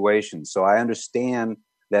situations. So I understand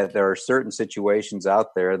that there are certain situations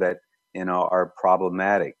out there that, are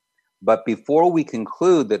problematic. But before we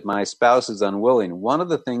conclude that my spouse is unwilling, one of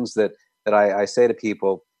the things that I say to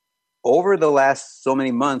people, over the last so many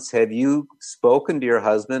months, have you spoken to your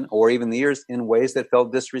husband or even the years in ways that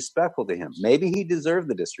felt disrespectful to him? Maybe he deserved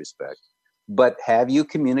the disrespect, but have you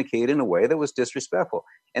communicated in a way that was disrespectful?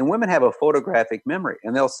 And women have a photographic memory,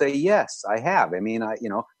 and they'll say, yes, I have. I mean,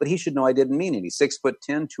 but he should know I didn't mean it. He's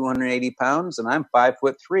 6'10", 280 pounds, and I'm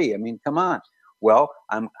 5'3". I mean, come on. Well,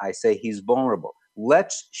 I say he's vulnerable.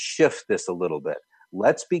 Let's shift this a little bit.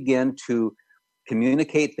 Let's begin to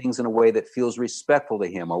communicate things in a way that feels respectful to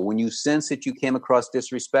him. Or when you sense that you came across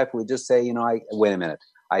disrespectfully, just say, wait a minute,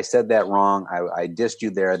 I said that wrong. I dissed you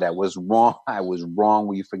there. That was wrong. I was wrong.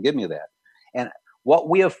 Will you forgive me that? And what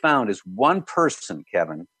we have found is one person,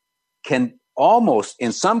 Kevin, can almost,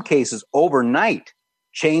 in some cases, overnight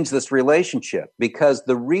change this relationship, because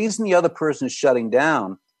the reason the other person is shutting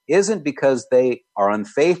down isn't because they are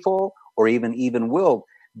unfaithful or even-willed.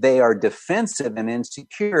 They are defensive and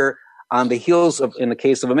insecure on the heels of, in the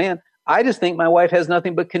case of a man, I just think my wife has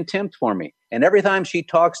nothing but contempt for me. And every time she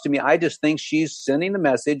talks to me, I just think she's sending the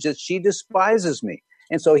message that she despises me.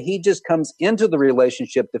 And so he just comes into the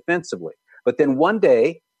relationship defensively. But then one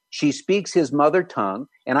day, she speaks his mother tongue,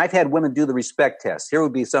 and I've had women do the respect test. Here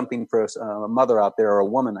would be something for a mother out there, or a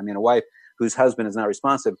wife whose husband is not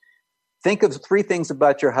responsive. Think of 3 things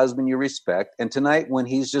about your husband you respect, and tonight when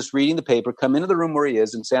he's just reading the paper, come into the room where he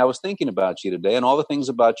is and say, I was thinking about you today, and all the things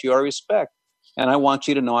about you I respect, and I want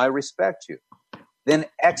you to know I respect you. Then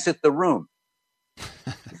exit the room.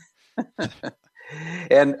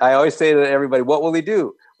 And I always say to everybody, what will he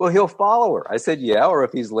do? Well, he'll follow her. I said, yeah, or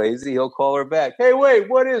if he's lazy, he'll call her back. Hey, wait,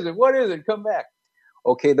 what is it? What is it? Come back.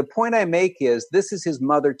 Okay, the point I make is this is his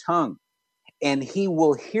mother tongue. And he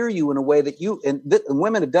will hear you in a way that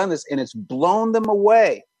women have done this, and it's blown them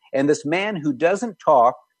away. And this man who doesn't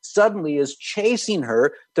talk suddenly is chasing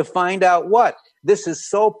her to find out what. This is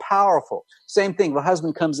so powerful. Same thing. The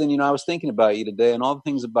husband comes in, I was thinking about you today and all the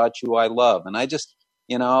things about you I love. And I just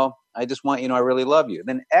want you to know I really love you.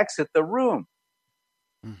 Then exit the room.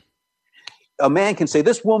 A man can say,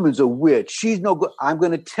 this woman's a witch. She's no good. I'm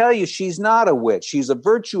going to tell you she's not a witch. She's a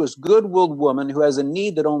virtuous, good-willed woman who has a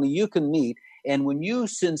need that only you can meet. And when you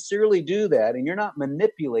sincerely do that and you're not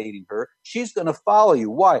manipulating her, she's going to follow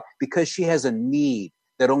you. Why? Because she has a need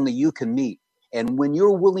that only you can meet. And when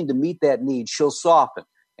you're willing to meet that need, she'll soften.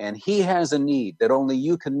 And he has a need that only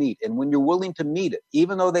you can meet. And when you're willing to meet it,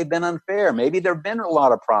 even though they've been unfair, maybe there have been a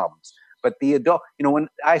lot of problems. But the adult, when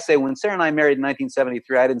Sarah and I married in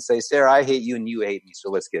 1973, I didn't say, Sarah, I hate you and you hate me,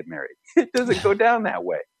 so let's get married. It doesn't go down that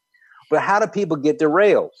way. But how do people get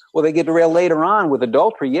derailed? Well, they get derailed later on with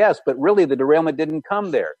adultery, yes, but really the derailment didn't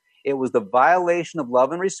come there. It was the violation of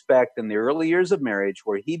love and respect in the early years of marriage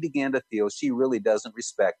where he began to feel she really doesn't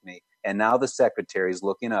respect me, and now the secretary is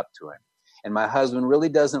looking up to him. And my husband really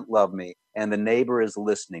doesn't love me, and the neighbor is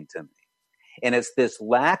listening to me. And it's this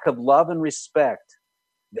lack of love and respect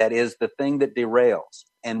that is the thing that derails.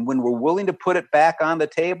 And when we're willing to put it back on the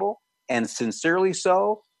table, and sincerely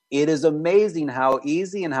so, It is amazing how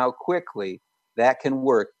easy and how quickly that can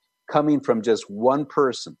work coming from just one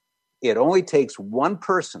person. It only takes one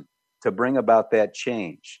person to bring about that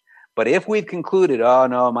change. But if we've concluded, oh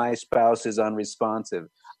no, my spouse is unresponsive,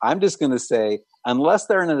 I'm just going to say, unless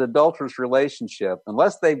they're in an adulterous relationship,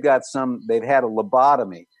 unless they've had a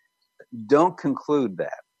lobotomy, don't conclude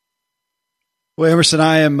that. Well, Emerson,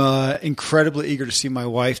 I am incredibly eager to see my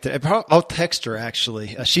wife today. I'll text her,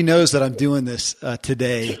 actually. She knows that I'm doing this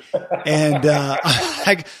today. And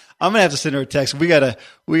I'm going to have to send her a text. We gotta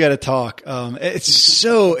talk. It's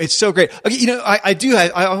so great. Okay. I do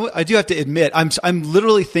have to admit, I'm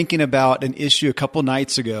literally thinking about an issue a couple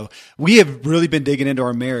nights ago. We have really been digging into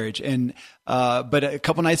our marriage, and, but a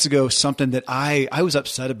couple nights ago, something that I was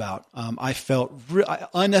upset about. I felt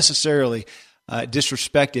unnecessarily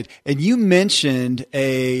disrespected. And you mentioned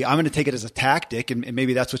I'm going to take it as a tactic, and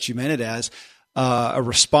maybe that's what you meant it as, a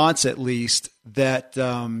response at least that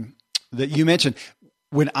you mentioned.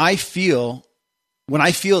 When I feel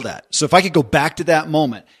that, so if I could go back to that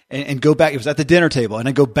moment and go back, it was at the dinner table, and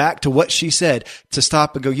I go back to what she said, to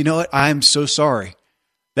stop and go, you know what? I'm so sorry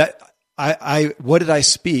that what did I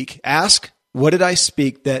speak? Ask, what did I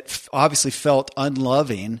speak that obviously felt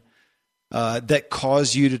unloving, that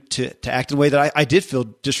caused you to act in a way that I did feel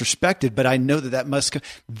disrespected, but I know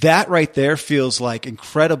that right there feels like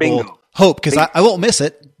incredible Bingo. Hope, because I won't miss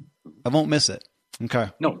it. I won't miss it. Okay.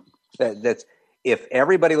 No, that's, if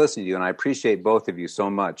everybody listening to you, and I appreciate both of you so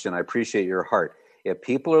much, and I appreciate your heart, if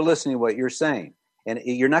people are listening to what you're saying, and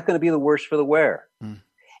you're not going to be the worse for the wear. Mm.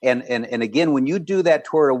 And again, when you do that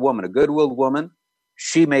toward a woman, a good-willed woman,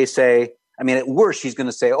 she may say, at worst, she's going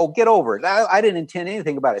to say, oh, get over it. I didn't intend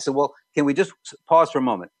anything about it. So, well, can we just pause for a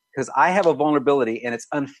moment? Because I have a vulnerability, and it's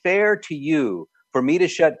unfair to you for me to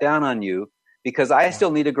shut down on you because I still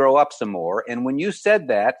need to grow up some more. And when you said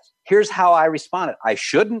that, here's how I responded. I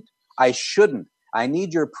shouldn't. I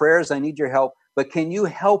need your prayers. I need your help. But can you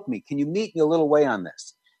help me? Can you meet me a little way on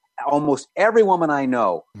this? Almost every woman I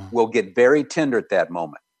know will get very tender at that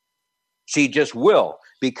moment. She just will,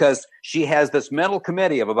 because she has this mental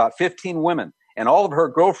committee of about 15 women, and all of her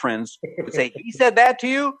girlfriends would say, he said that to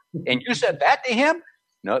you and you said that to him?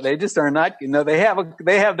 No, they just are not. They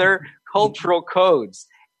have their cultural codes.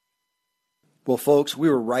 Well, folks, we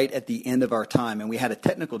were right at the end of our time, and we had a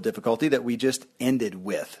technical difficulty that we just ended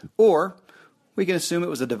with. Or we can assume it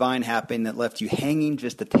was a divine happening that left you hanging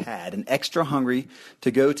just a tad and extra hungry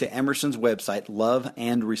to go to Emerson's website,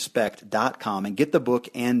 loveandrespect.com, and get the book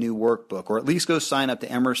and new workbook, or at least go sign up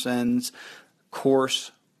to Emerson's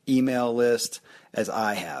course email list, as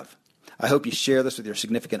I have. I hope you share this with your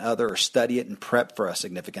significant other, or study it and prep for a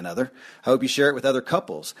significant other. I hope you share it with other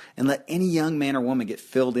couples and let any young man or woman get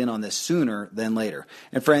filled in on this sooner than later.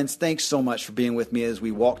 And friends, thanks so much for being with me as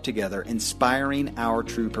we walk together, inspiring our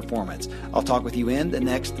true performance. I'll talk with you in the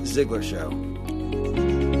next Ziglar Show.